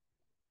system.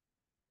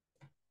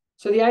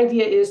 So the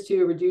idea is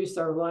to reduce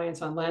our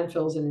reliance on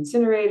landfills and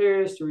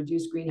incinerators, to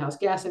reduce greenhouse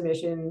gas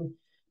emission,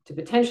 to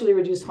potentially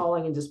reduce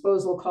hauling and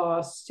disposal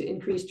costs, to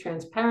increase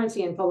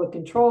transparency and public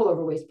control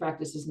over waste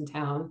practices in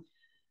town.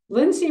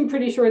 Lynn seemed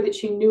pretty sure that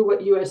she knew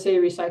what USA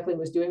Recycling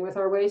was doing with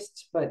our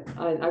waste, but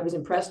I was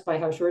impressed by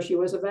how sure she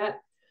was of that.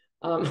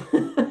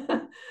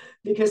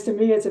 Because to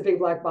me, it's a big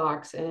black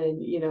box,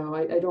 and you know,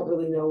 I don't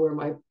really know where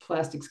my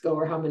plastics go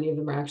or how many of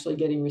them are actually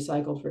getting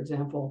recycled, for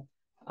example.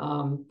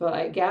 But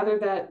I gather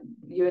that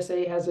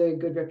USA has a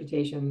good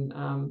reputation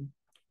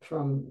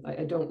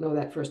I don't know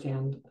that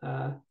firsthand.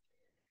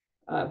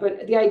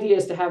 But the idea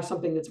is to have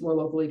something that's more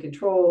locally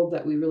controlled,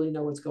 that we really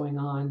know what's going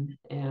on,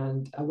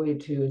 and a way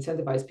to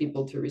incentivize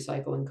people to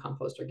recycle and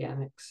compost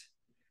organics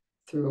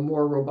through a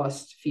more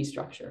robust fee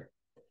structure.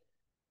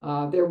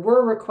 There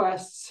were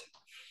requests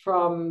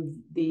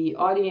from the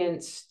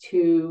audience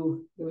there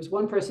was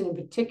one person in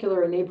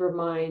particular, a neighbor of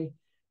mine,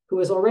 who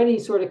was already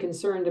sort of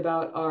concerned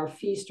about our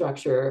fee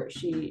structure.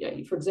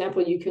 For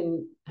example,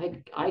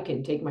 I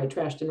can take my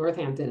trash to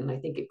Northampton, and I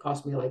think it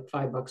cost me like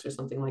 $5 or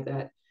something like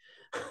that.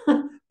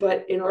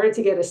 But in order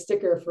to get a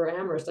sticker for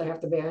Amherst, I have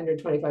to pay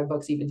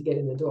 $125 even to get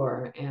in the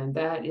door. And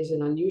that is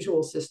an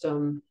unusual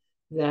system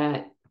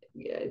that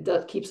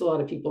keeps a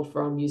lot of people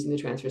from using the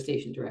transfer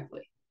station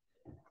directly.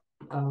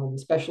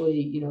 Especially,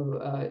 you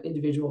know,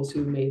 individuals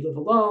who may live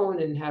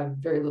alone and have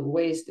very little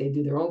waste. They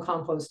do their own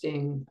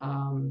composting.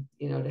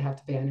 You know, to have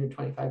to pay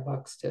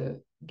 $125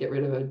 to get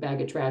rid of a bag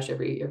of trash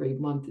every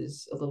month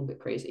is a little bit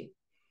crazy.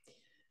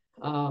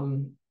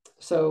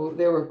 So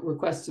there were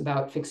requests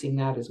about fixing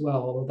that as well,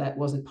 although that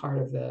wasn't part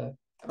of the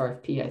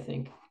RFP, I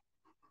think.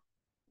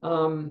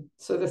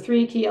 So the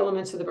three key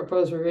elements of the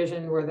proposed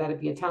revision were that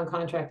it be a town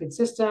contracted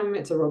system,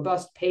 it's a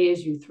robust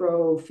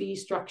pay-as-you-throw fee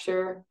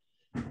structure,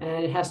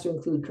 and it has to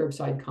include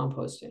curbside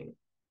composting.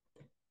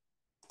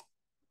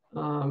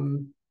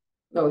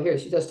 Oh, here,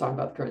 she does talk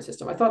about the current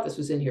system. I thought this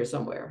was in here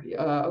somewhere.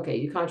 Okay,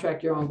 you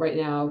contract your own right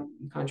now,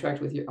 you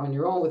contract on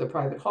your own with a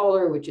private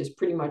hauler, which is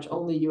pretty much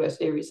only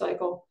USA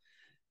Recycle.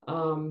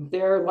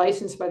 They're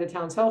licensed by the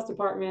town's health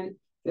department.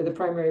 They're the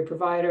primary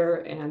provider,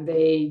 and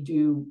they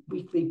do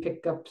weekly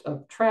pickups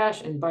of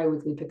trash and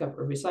bi-weekly pickup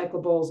of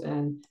recyclables.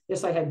 And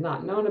this I had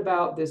not known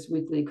about, this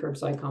weekly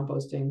curbside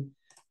composting.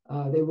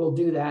 They will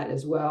do that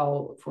as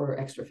well for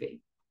extra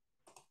fee.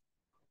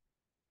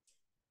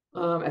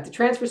 At the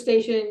transfer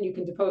station, you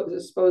can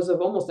dispose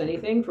of almost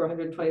anything for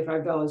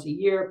 $125 a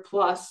year,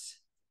 plus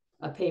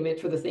a payment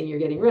for the thing you're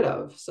getting rid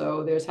of.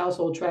 So there's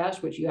household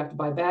trash, which you have to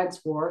buy bags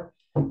for,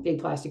 big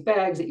plastic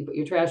bags that you put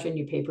your trash in,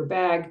 you pay per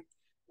bag.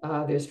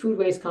 There's food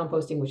waste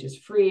composting, which is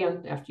free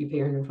after you pay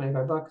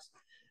 $125.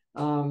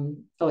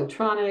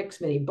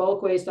 Electronics, many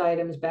bulk waste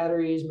items,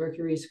 batteries,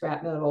 mercury,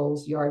 scrap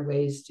metals, yard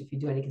waste. If you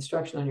do any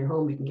construction on your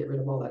home, you can get rid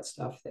of all that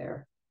stuff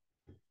there.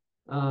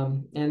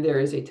 And there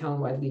is a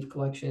townwide leaf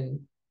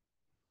collection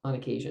on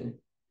occasion,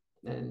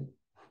 and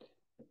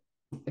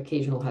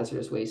occasional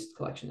hazardous waste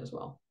collection as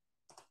well.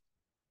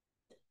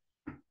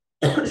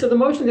 So the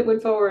motion that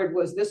went forward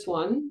was this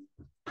one,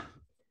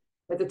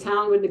 that the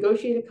town would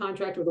negotiate a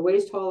contract with a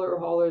waste hauler or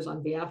haulers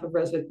on behalf of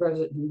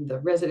the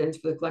residents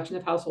for the collection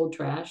of household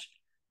trash,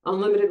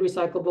 unlimited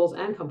recyclables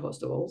and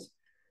compostables.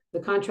 The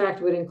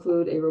contract would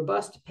include a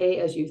robust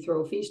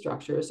pay-as-you-throw fee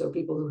structure, so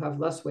people who have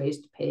less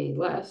waste pay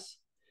less.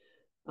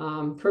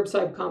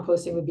 Curbside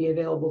composting would be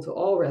available to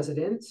all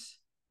residents.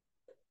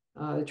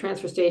 The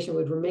transfer station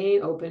would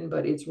remain open,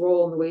 but its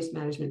role in the waste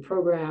management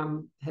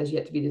program has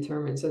yet to be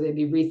determined, so they'd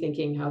be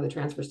rethinking how the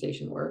transfer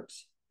station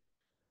works.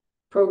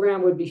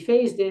 Program would be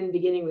phased in,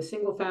 beginning with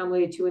single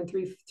family, 2,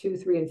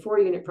 3, and 4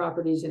 unit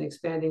properties, and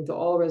expanding to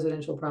all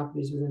residential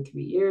properties within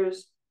 3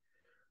 years.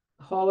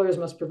 Haulers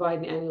must provide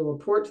an annual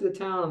report to the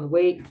town on the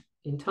weight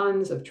in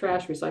tons of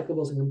trash,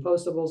 recyclables, and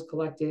compostables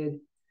collected.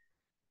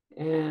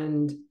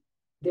 And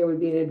there would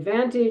be an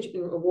advantage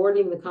in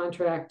awarding the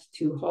contract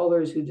to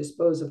haulers who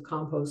dispose of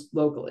compost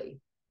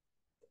locally,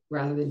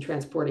 rather than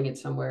transporting it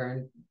somewhere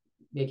and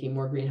making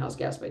more greenhouse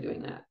gas by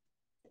doing that.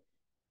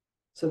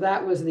 So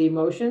that was the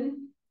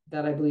motion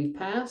that I believe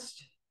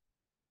passed.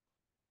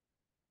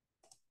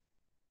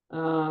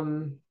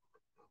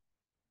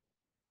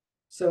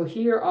 So So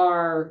here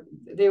are,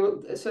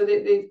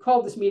 they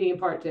called this meeting in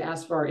part to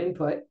ask for our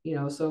input,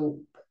 so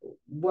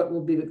what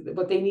will be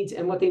what they need to,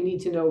 and what they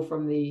need to know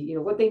from the,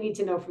 what they need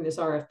to know from this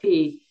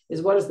RFP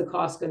is what is the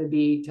cost going to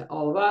be to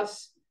all of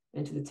us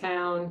and to the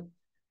town?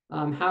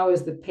 How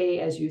is the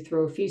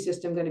pay-as-you-throw fee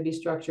system going to be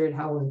structured?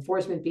 How will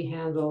enforcement be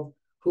handled?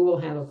 Who will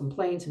handle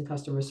complaints and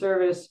customer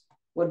service?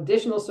 What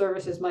additional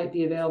services might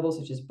be available,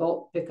 such as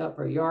bulk pickup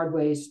or yard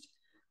waste?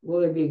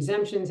 Will there be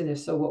exemptions? And if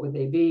so, what would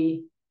they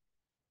be?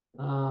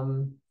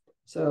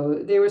 So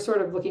they were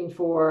sort of looking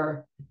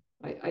for,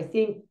 I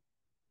think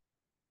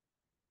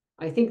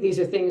these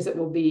are things that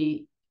will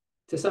be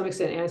to some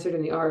extent answered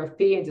in the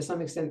RFP, and to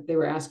some extent they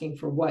were asking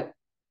for what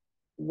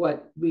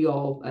we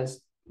all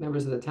as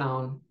members of the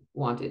town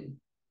wanted.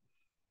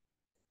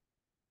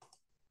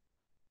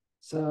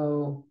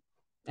 So,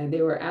 and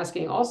they were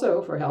asking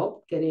also for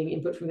help getting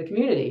input from the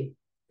community.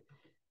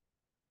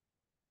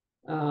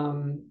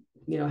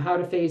 How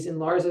to phase in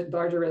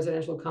larger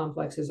residential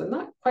complexes. I'm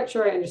not quite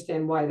sure I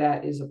understand why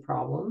that is a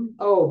problem.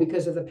 Oh,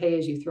 because of the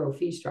pay-as-you-throw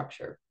fee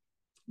structure.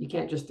 You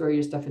can't just throw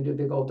your stuff into a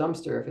big old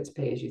dumpster if it's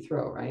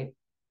pay-as-you-throw, right?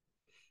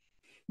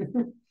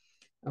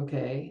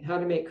 Okay, how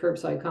to make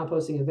curbside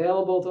composting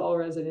available to all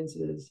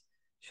residences.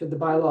 Should the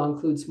bylaw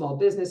include small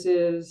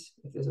businesses?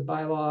 If there's a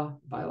bylaw.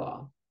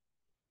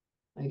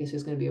 I guess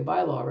there's going to be a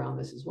bylaw around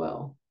this as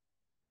well.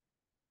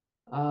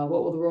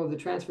 What will the role of the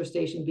transfer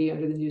station be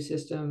under the new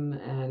system?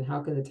 And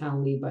how can the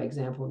town lead by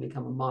example and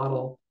become a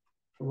model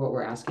for what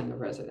we're asking of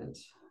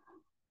residents?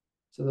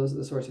 So those are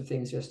the sorts of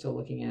things you're still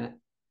looking at.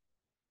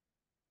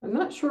 I'm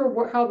not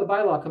sure how the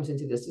bylaw comes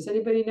into this. Does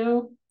anybody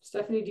know?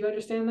 Stephanie, do you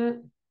understand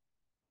that?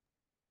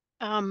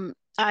 I'm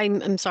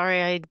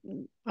sorry, I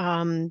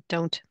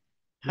don't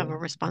have a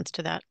response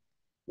to that.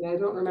 Yeah, I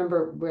don't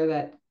remember where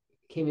that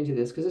came into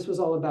this, because this was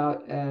all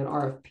about an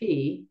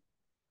RFP.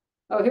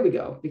 Oh, here we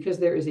go. Because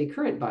there is a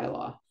current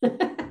bylaw.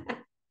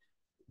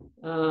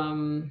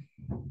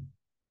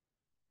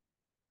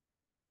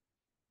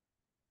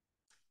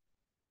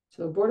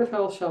 So Board of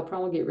Health shall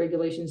promulgate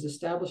regulations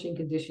establishing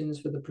conditions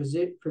for the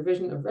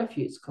provision of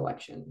refuse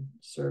collection,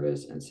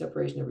 service, and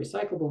separation of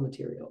recyclable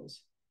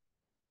materials.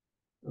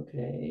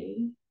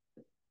 Okay.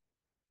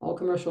 All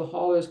commercial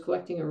haulers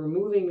collecting or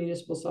removing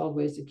municipal solid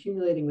waste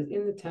accumulating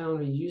within the town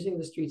or using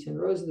the streets and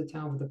roads of the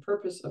town for the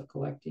purpose of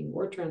collecting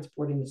or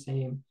transporting the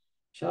same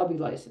shall be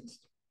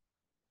licensed.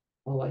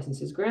 All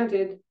licenses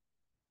granted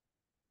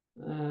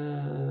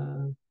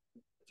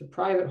to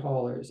private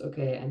haulers,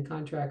 okay, and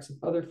contracts of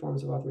other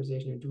forms of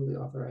authorization are duly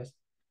authorized.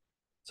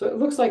 So it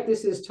looks like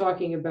this is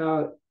talking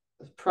about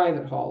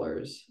private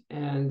haulers,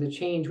 and the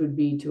change would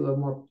be to a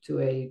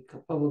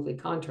publicly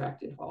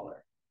contracted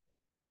hauler.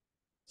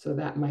 So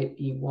that might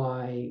be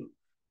why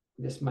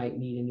this might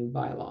need a new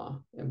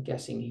bylaw. I'm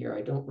guessing here.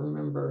 I don't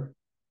remember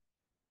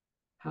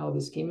how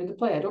this came into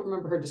play. I don't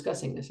remember her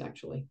discussing this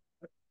actually.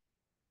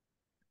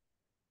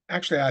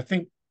 Actually, I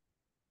think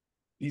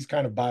these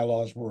kind of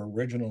bylaws were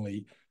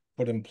originally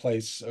put in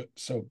place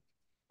so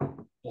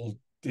people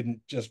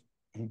didn't just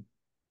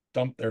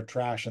dump their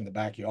trash in the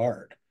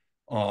backyard,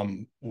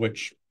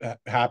 which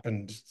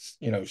happened,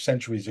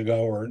 centuries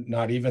ago, or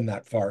not even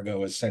that far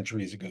ago as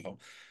centuries ago.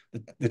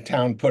 The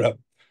town put a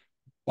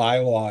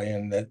bylaw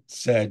in that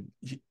said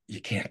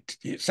you can't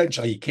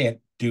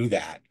do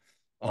that.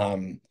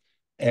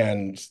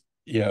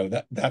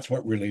 That's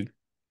what really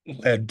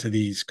led to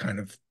these kind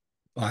of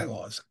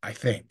bylaws, I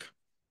think.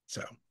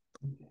 So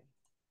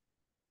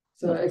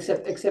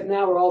except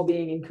now we're all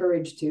being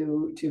encouraged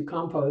to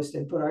compost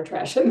and put our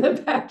trash in the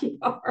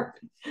backyard.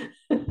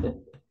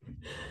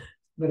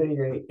 But at any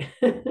rate.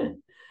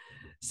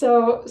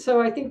 So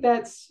I think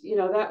that's,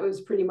 that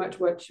was pretty much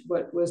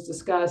what was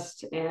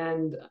discussed.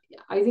 And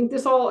I think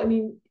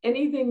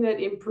anything that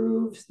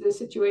improves the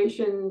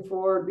situation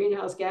for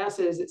greenhouse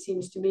gases, it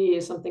seems to me,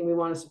 is something we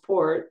want to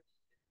support.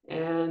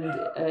 And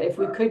if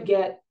we could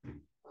get,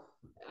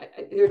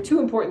 there are two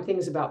important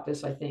things about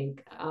this, I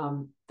think,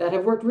 that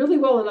have worked really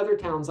well in other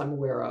towns I'm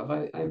aware of.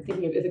 I'm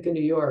thinking of Ithaca,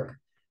 New York,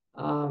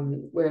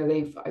 where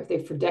they've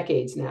for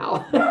decades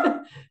now,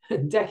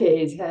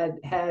 decades had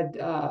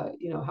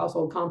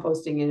household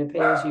composting in a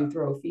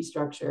pay-as-you-throw fee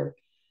structure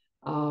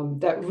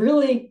that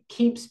really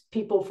keeps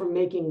people from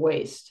making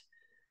waste.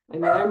 I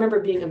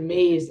remember being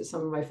amazed at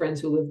some of my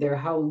friends who live there,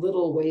 how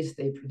little waste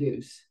they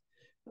produce.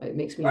 It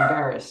makes me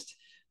embarrassed.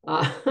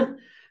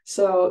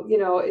 So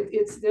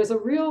there's a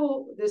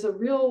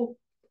real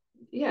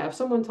if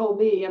someone told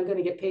me I'm going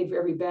to get paid for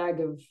every bag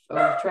of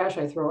trash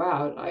I throw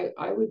out,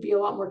 I would be a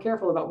lot more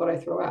careful about what I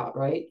throw out,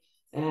 right?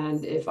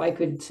 And if I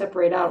could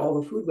separate out all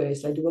the food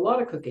waste, I do a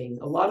lot of cooking.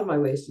 A lot of my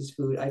waste is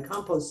food. I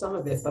compost some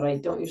of it, but I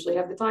don't usually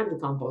have the time to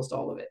compost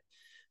all of it.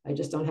 I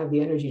just don't have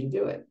the energy to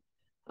do it.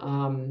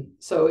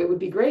 So it would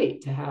be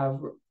great to have,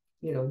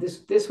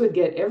 this would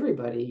get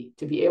everybody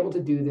to be able to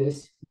do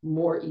this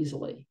more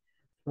easily,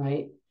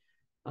 right?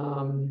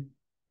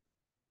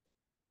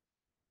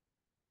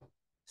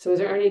 So is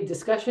there any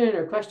discussion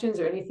or questions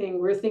or anything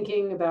we're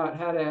thinking about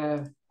how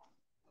to,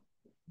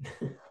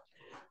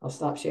 I'll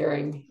stop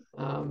sharing.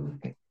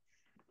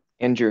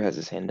 Andrew has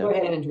his hand Go up.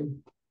 ahead, Andrew.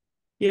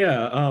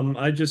 Yeah,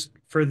 I just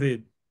for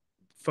the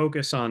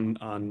focus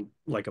on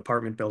like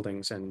apartment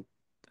buildings and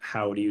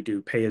how do you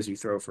do pay as you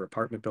throw for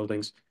apartment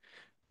buildings.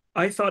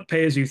 I thought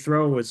pay as you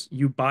throw was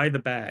you buy the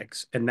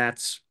bags and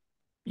that's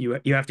you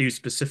have to use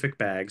specific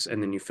bags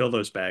and then you fill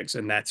those bags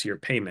and that's your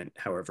payment,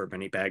 however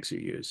many bags you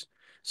use.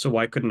 So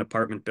why couldn't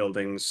apartment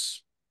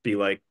buildings be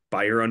like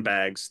buy your own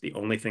bags? The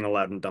only thing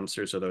allowed in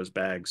dumpsters are those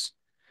bags.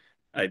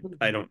 I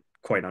don't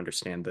quite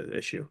understand the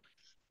issue.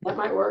 That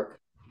might work.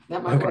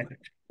 That might Okay. work. Yeah.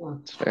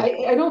 That's fair.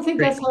 I don't think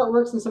Great. that's how it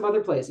works in some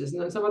other places.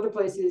 And in some other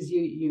places,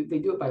 they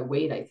do it by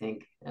weight, I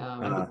think.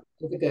 I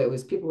think it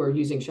was people were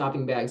using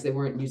shopping bags. They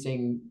weren't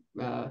using.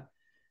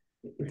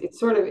 It's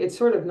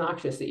sort of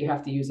noxious that you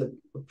have to use a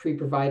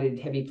pre-provided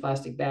heavy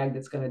plastic bag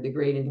that's going to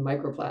degrade into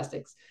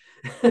microplastics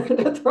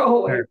to throw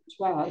away in the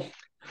trash.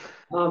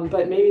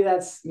 But maybe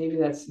that's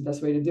the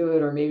best way to do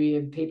it, or maybe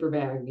a paper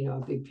bag, you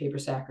know, a big paper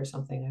sack or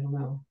something. I don't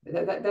know.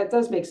 That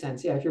does make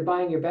sense. Yeah, if you're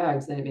buying your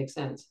bags, then it makes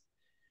sense.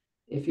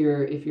 If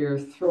you're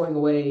throwing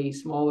away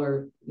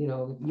smaller, you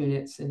know,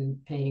 units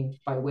and paying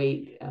by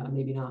weight,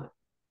 maybe not.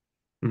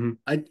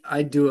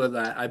 I do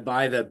that. I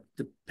buy the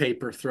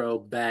paper throw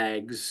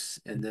bags,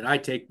 and then I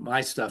take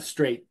my stuff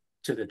straight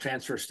to the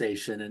transfer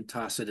station and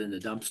toss it in the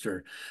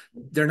dumpster.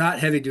 They're not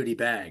heavy duty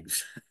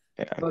bags.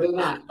 Yeah. No, they're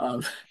not.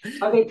 Um,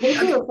 Are they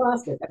paper or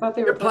plastic? I thought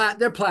they were plastic.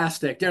 they're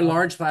plastic. They're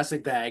large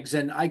plastic bags,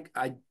 and I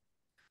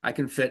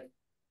can fit.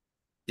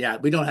 Yeah,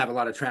 we don't have a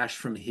lot of trash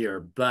from here,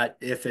 but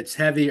if it's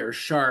heavy or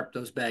sharp,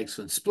 those bags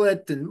can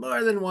split. And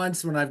more than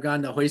once, when I've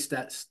gone to hoist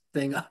that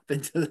thing up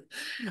into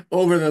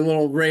over the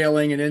little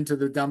railing and into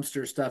the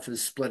dumpster, stuff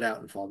is split out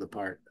and fall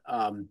apart.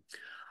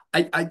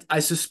 I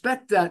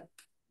suspect that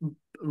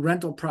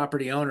rental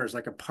property owners,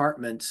 like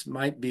apartments,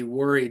 might be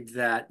worried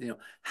that, you know,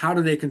 how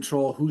do they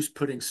control who's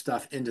putting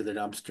stuff into the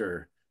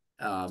dumpster?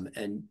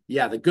 And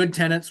yeah, the good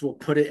tenants will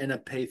put it in a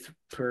pay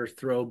per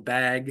throw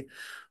bag,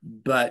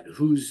 but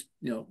who's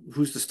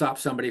to stop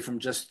somebody from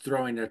just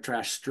throwing their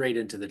trash straight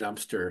into the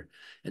dumpster?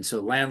 And so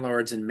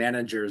landlords and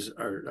managers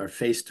are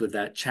faced with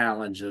that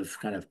challenge of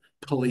kind of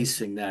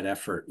policing that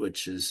effort,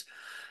 which is,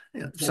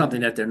 you know,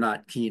 something that they're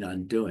not keen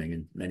on doing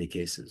in many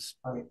cases.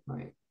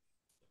 Right.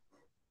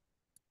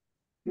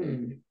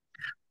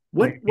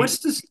 What's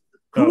this?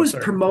 Who was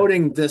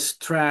promoting this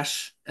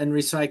trash and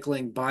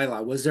recycling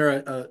bylaw? Was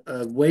there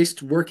a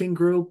waste working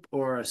group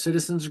or a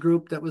citizens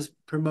group that was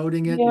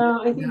promoting it? Yeah,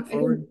 I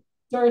think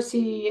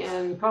Darcy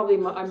and probably,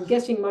 I'm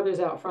guessing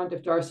Mothers Out Front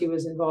if Darcy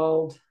was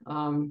involved.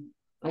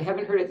 I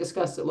haven't heard it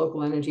discussed at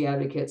Local Energy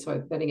Advocate, so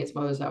I'm betting it's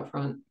Mothers Out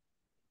Front.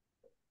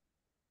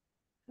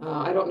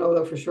 I don't know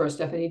though for sure.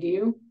 Stephanie, do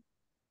you?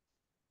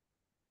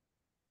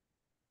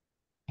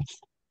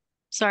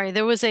 Sorry,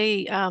 there was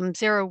a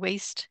zero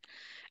waste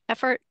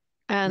effort,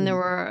 and there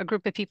were a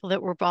group of people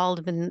that were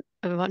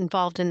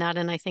involved in that,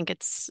 and I think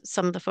it's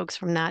some of the folks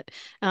from that.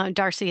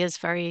 Darcy is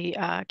very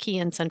key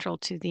and central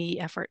to the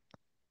effort.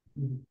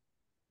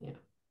 Yeah.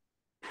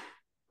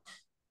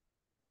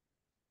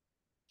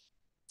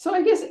 So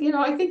I guess, you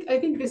know, I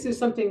think this is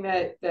something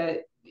that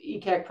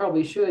ECAC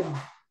probably should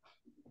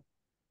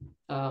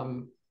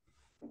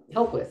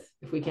help with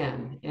if we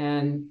can,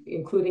 and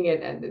including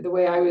it. The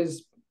way I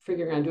was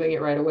figuring on doing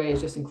it right away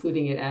is just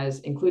including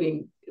at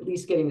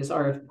least getting this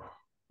RFP.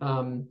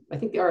 I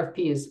think the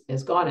RFP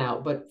has gone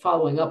out, but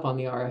following up on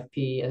the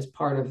RFP as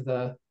part of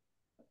the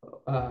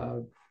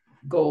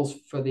goals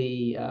for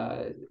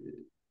the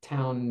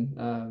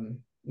town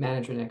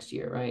manager next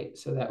year, right?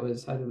 So that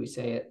was, how did we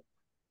say it?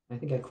 I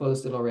think I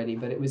closed it already,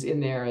 but it was in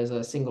there as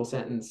a single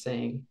sentence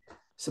saying,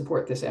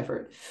 support this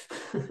effort,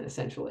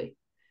 essentially.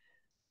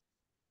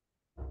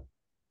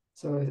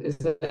 So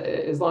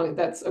as long as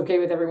that's okay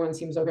with everyone,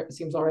 seems all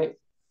right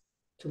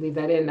to leave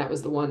that in. That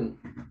was the one.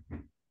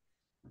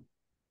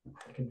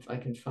 I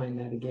can find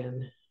that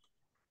again.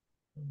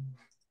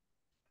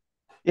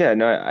 Yeah,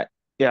 no, I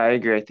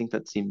agree. I think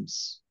that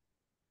seems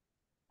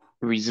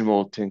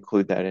reasonable to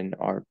include that in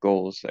our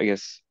goals. I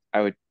guess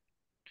I would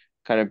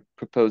kind of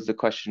propose the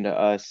question to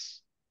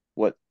us,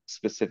 what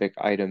specific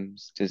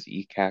items does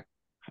ECAC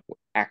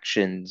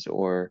actions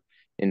or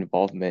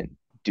involvement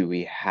do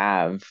we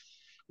have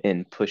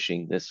in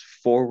pushing this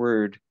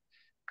forward,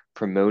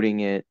 promoting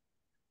it?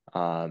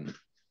 Yeah,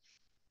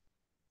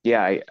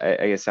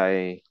 I guess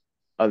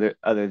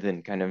other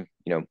than kind of,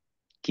 you know,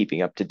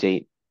 keeping up to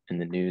date in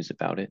the news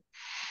about it.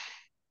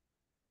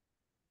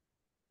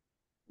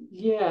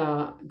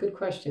 Yeah, good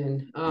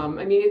question. I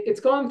mean, it's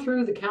gone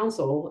through the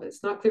council.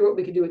 It's not clear what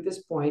we could do at this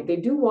point. They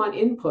do want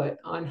input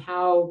on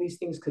how these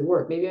things could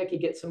work. Maybe I could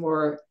get some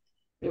more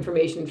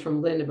information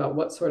from Lynn about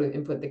what sort of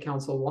input the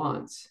council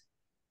wants.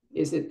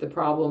 Is it the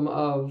problem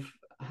of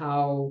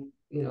how,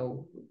 you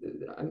know,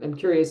 I'm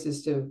curious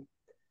as to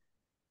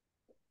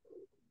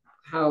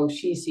how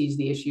she sees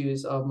the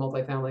issues of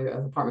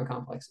multifamily apartment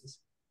complexes.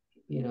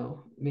 You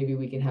know, maybe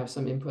we can have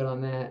some input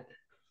on that.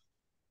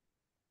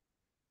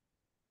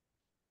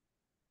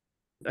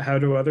 How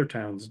do other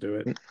towns do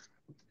it?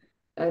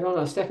 I don't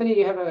know. Stephanie,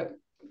 you have a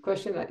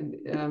question?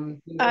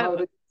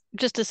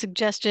 Just a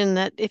suggestion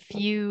that if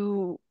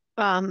you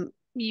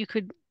you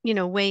could,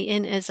 weigh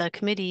in as a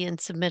committee and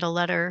submit a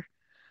letter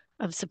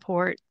of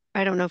support.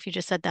 I don't know if you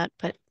just said that,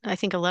 but I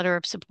think a letter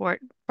of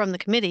support from the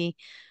committee,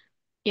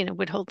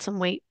 would hold some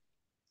weight.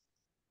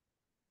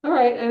 All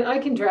right, and I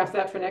can draft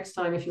that for next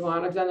time if you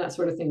want. I've done that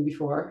sort of thing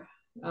before.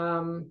 Why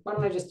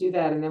don't I just do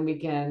that, and then we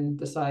can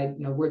decide,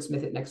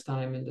 wordsmith it next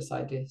time and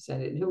decide to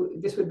send it. Who,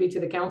 this would be to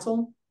the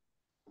council?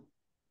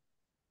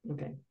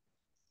 Okay.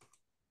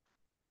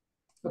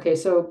 Okay,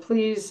 so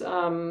please,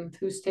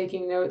 who's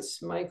taking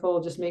notes?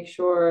 Michael, just make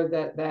sure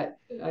that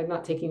I'm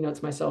not taking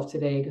notes myself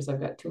today because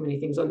I've got too many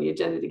things on the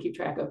agenda to keep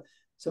track of.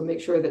 So make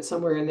sure that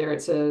somewhere in there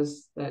it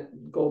says that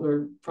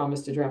Goldberg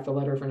promised to draft a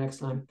letter for next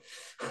time.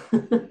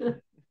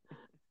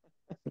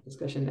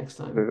 Discussion next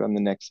time. Put it on the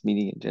next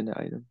meeting agenda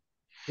item.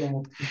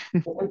 Yeah.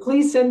 And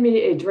please send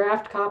me a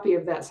draft copy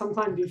of that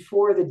sometime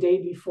before the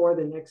day before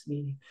the next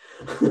meeting.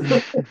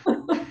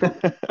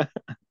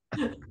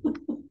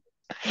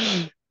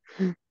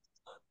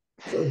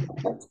 So I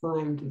have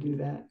time to do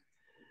that.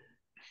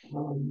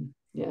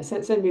 Yeah,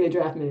 send me the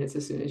draft minutes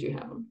as soon as you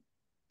have them.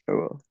 I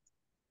will.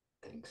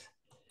 Thanks.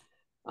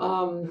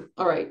 All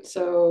right,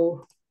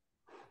 so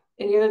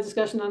any other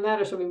discussion on that,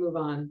 or shall we move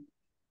on?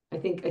 I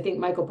think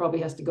Michael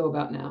probably has to go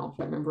about now, if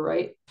I remember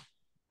right.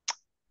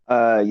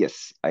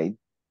 Yes, I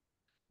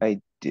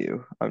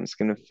do. I'm just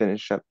gonna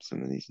finish up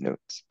some of these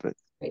notes, but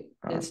right.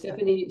 And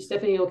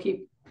Stephanie will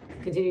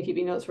continue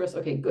keeping notes for us.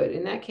 Okay, good.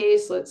 In that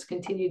case, let's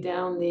continue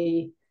down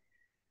the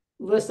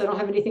list. I don't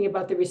have anything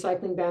about the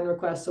recycling ban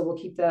request, so we'll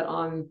keep that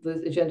on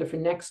the agenda for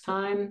next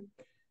time.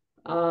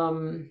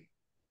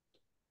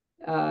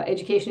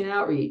 Education and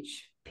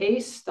outreach.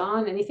 Pace,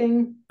 Don,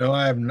 anything? No,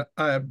 I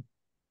have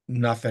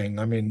nothing.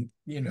 I mean,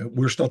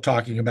 we're still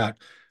talking about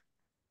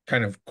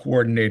kind of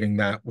coordinating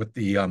that with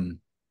the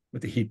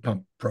heat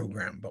pump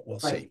program, but we'll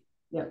see.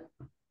 Yep.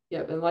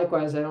 And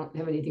likewise, I don't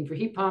have anything for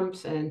heat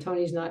pumps, and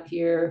Tony's not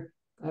here.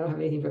 I don't have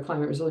anything for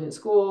climate resilient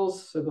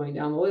schools. So going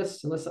down the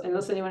list,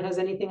 unless anyone has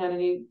anything on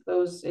any of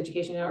those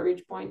education and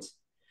outreach points.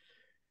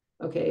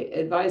 Okay,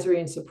 advisory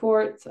and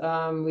support.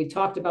 We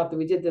talked about that.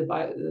 We did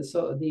this is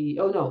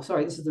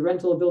the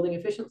rental building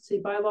efficiency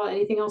bylaw.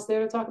 Anything else there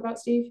to talk about,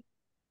 Steve?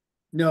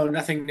 No,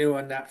 nothing new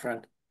on that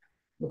front.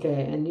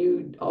 Okay, and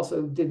you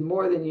also did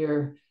more than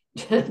your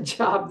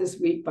job this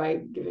week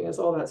by giving us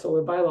all that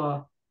solar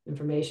bylaw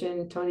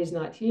information. Tony's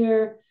not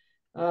here.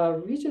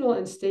 Regional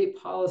and state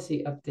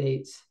policy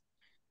updates.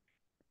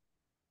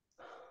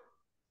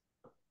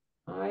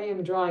 I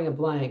am drawing a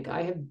blank.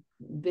 I have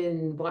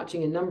been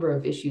watching a number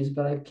of issues,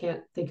 but I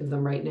can't think of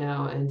them right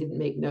now and didn't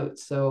make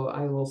notes, so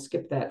I will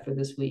skip that for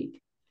this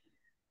week.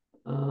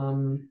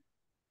 Dang,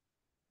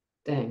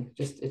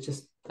 it's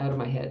just out of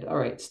my head. All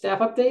right, staff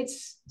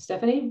updates,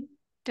 Stephanie?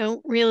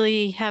 Don't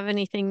really have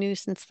anything new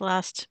since the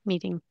last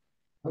meeting.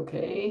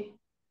 Okay.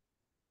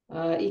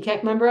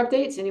 ECAC member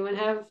updates. Anyone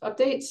have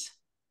updates?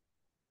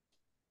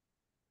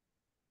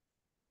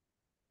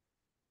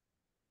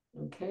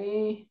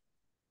 Okay.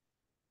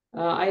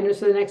 Items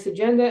for the next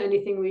agenda.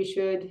 Anything we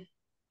should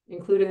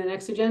include in the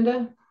next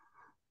agenda?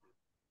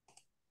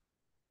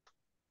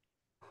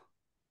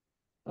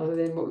 Other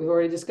than what we've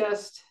already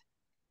discussed?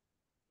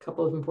 A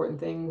couple of important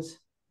things.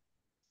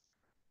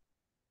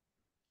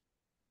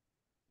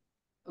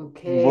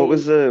 Okay. What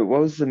was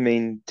the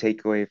main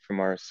takeaway from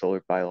our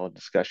solar bylaw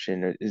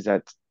discussion? Is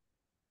that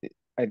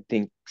I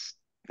think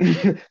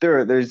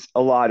there's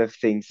a lot of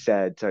things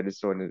said, so I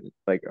just wanted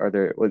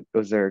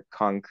was there a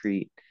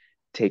concrete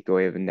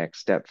takeaway of a next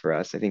step for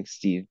us? I think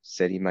Steve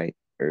said he might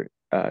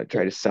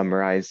try to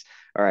summarize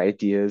our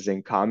ideas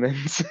and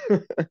comments.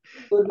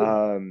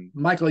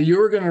 Michael, you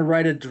were going to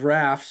write a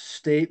draft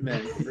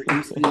statement for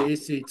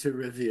ECAC to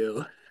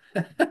review.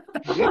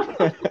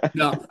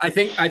 No, I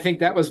think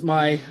that was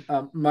my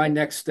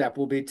next step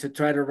will be to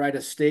try to write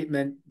a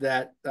statement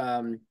that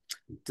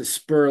to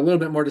spur a little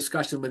bit more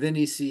discussion within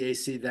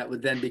ECAC that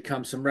would then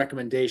become some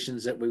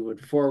recommendations that we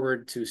would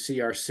forward to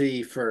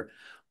CRC for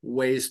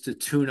ways to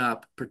tune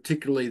up,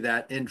 particularly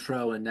that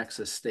intro and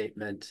nexus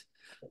statement.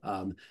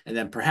 And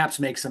then perhaps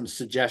make some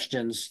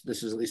suggestions.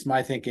 This is at least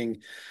my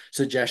thinking,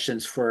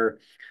 suggestions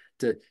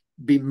to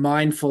be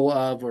mindful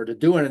of or to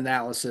do an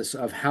analysis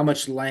of how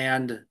much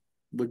land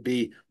would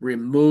be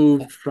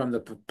removed from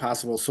the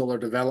possible solar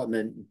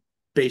development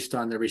based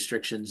on the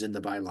restrictions in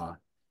the bylaw.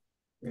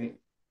 Right.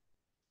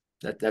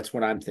 That's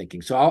what I'm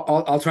thinking. So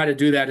I'll try to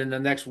do that in the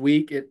next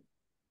week,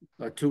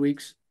 2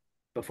 weeks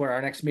before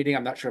our next meeting.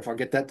 I'm not sure if I'll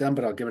get that done,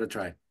 but I'll give it a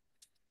try.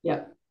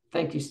 Yeah.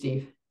 Thank you,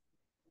 Steve.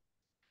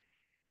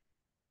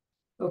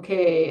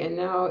 Okay, and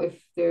now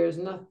if there's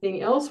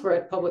nothing else, we're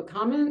at public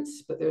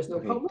comments, but there's no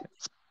public.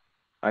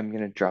 I'm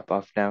gonna drop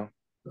off now.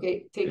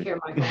 Okay, take care,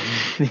 Michael.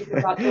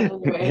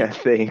 Anyway. Yeah,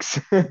 thanks.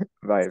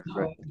 Bye.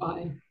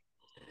 Bye.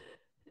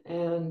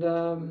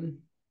 And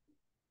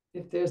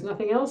if there's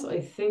nothing else,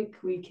 I think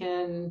we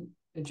can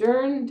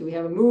adjourn. Do we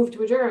have a move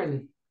to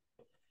adjourn?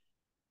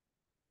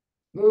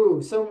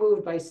 So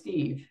moved by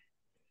Steve.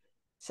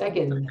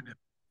 Second,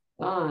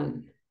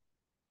 Don.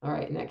 All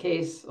right, in that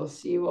case, I'll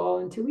see you all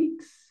in 2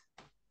 weeks.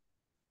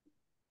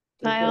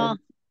 Bye all.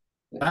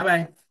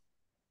 Bye-bye.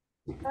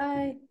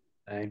 Bye.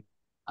 I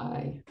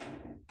Aye.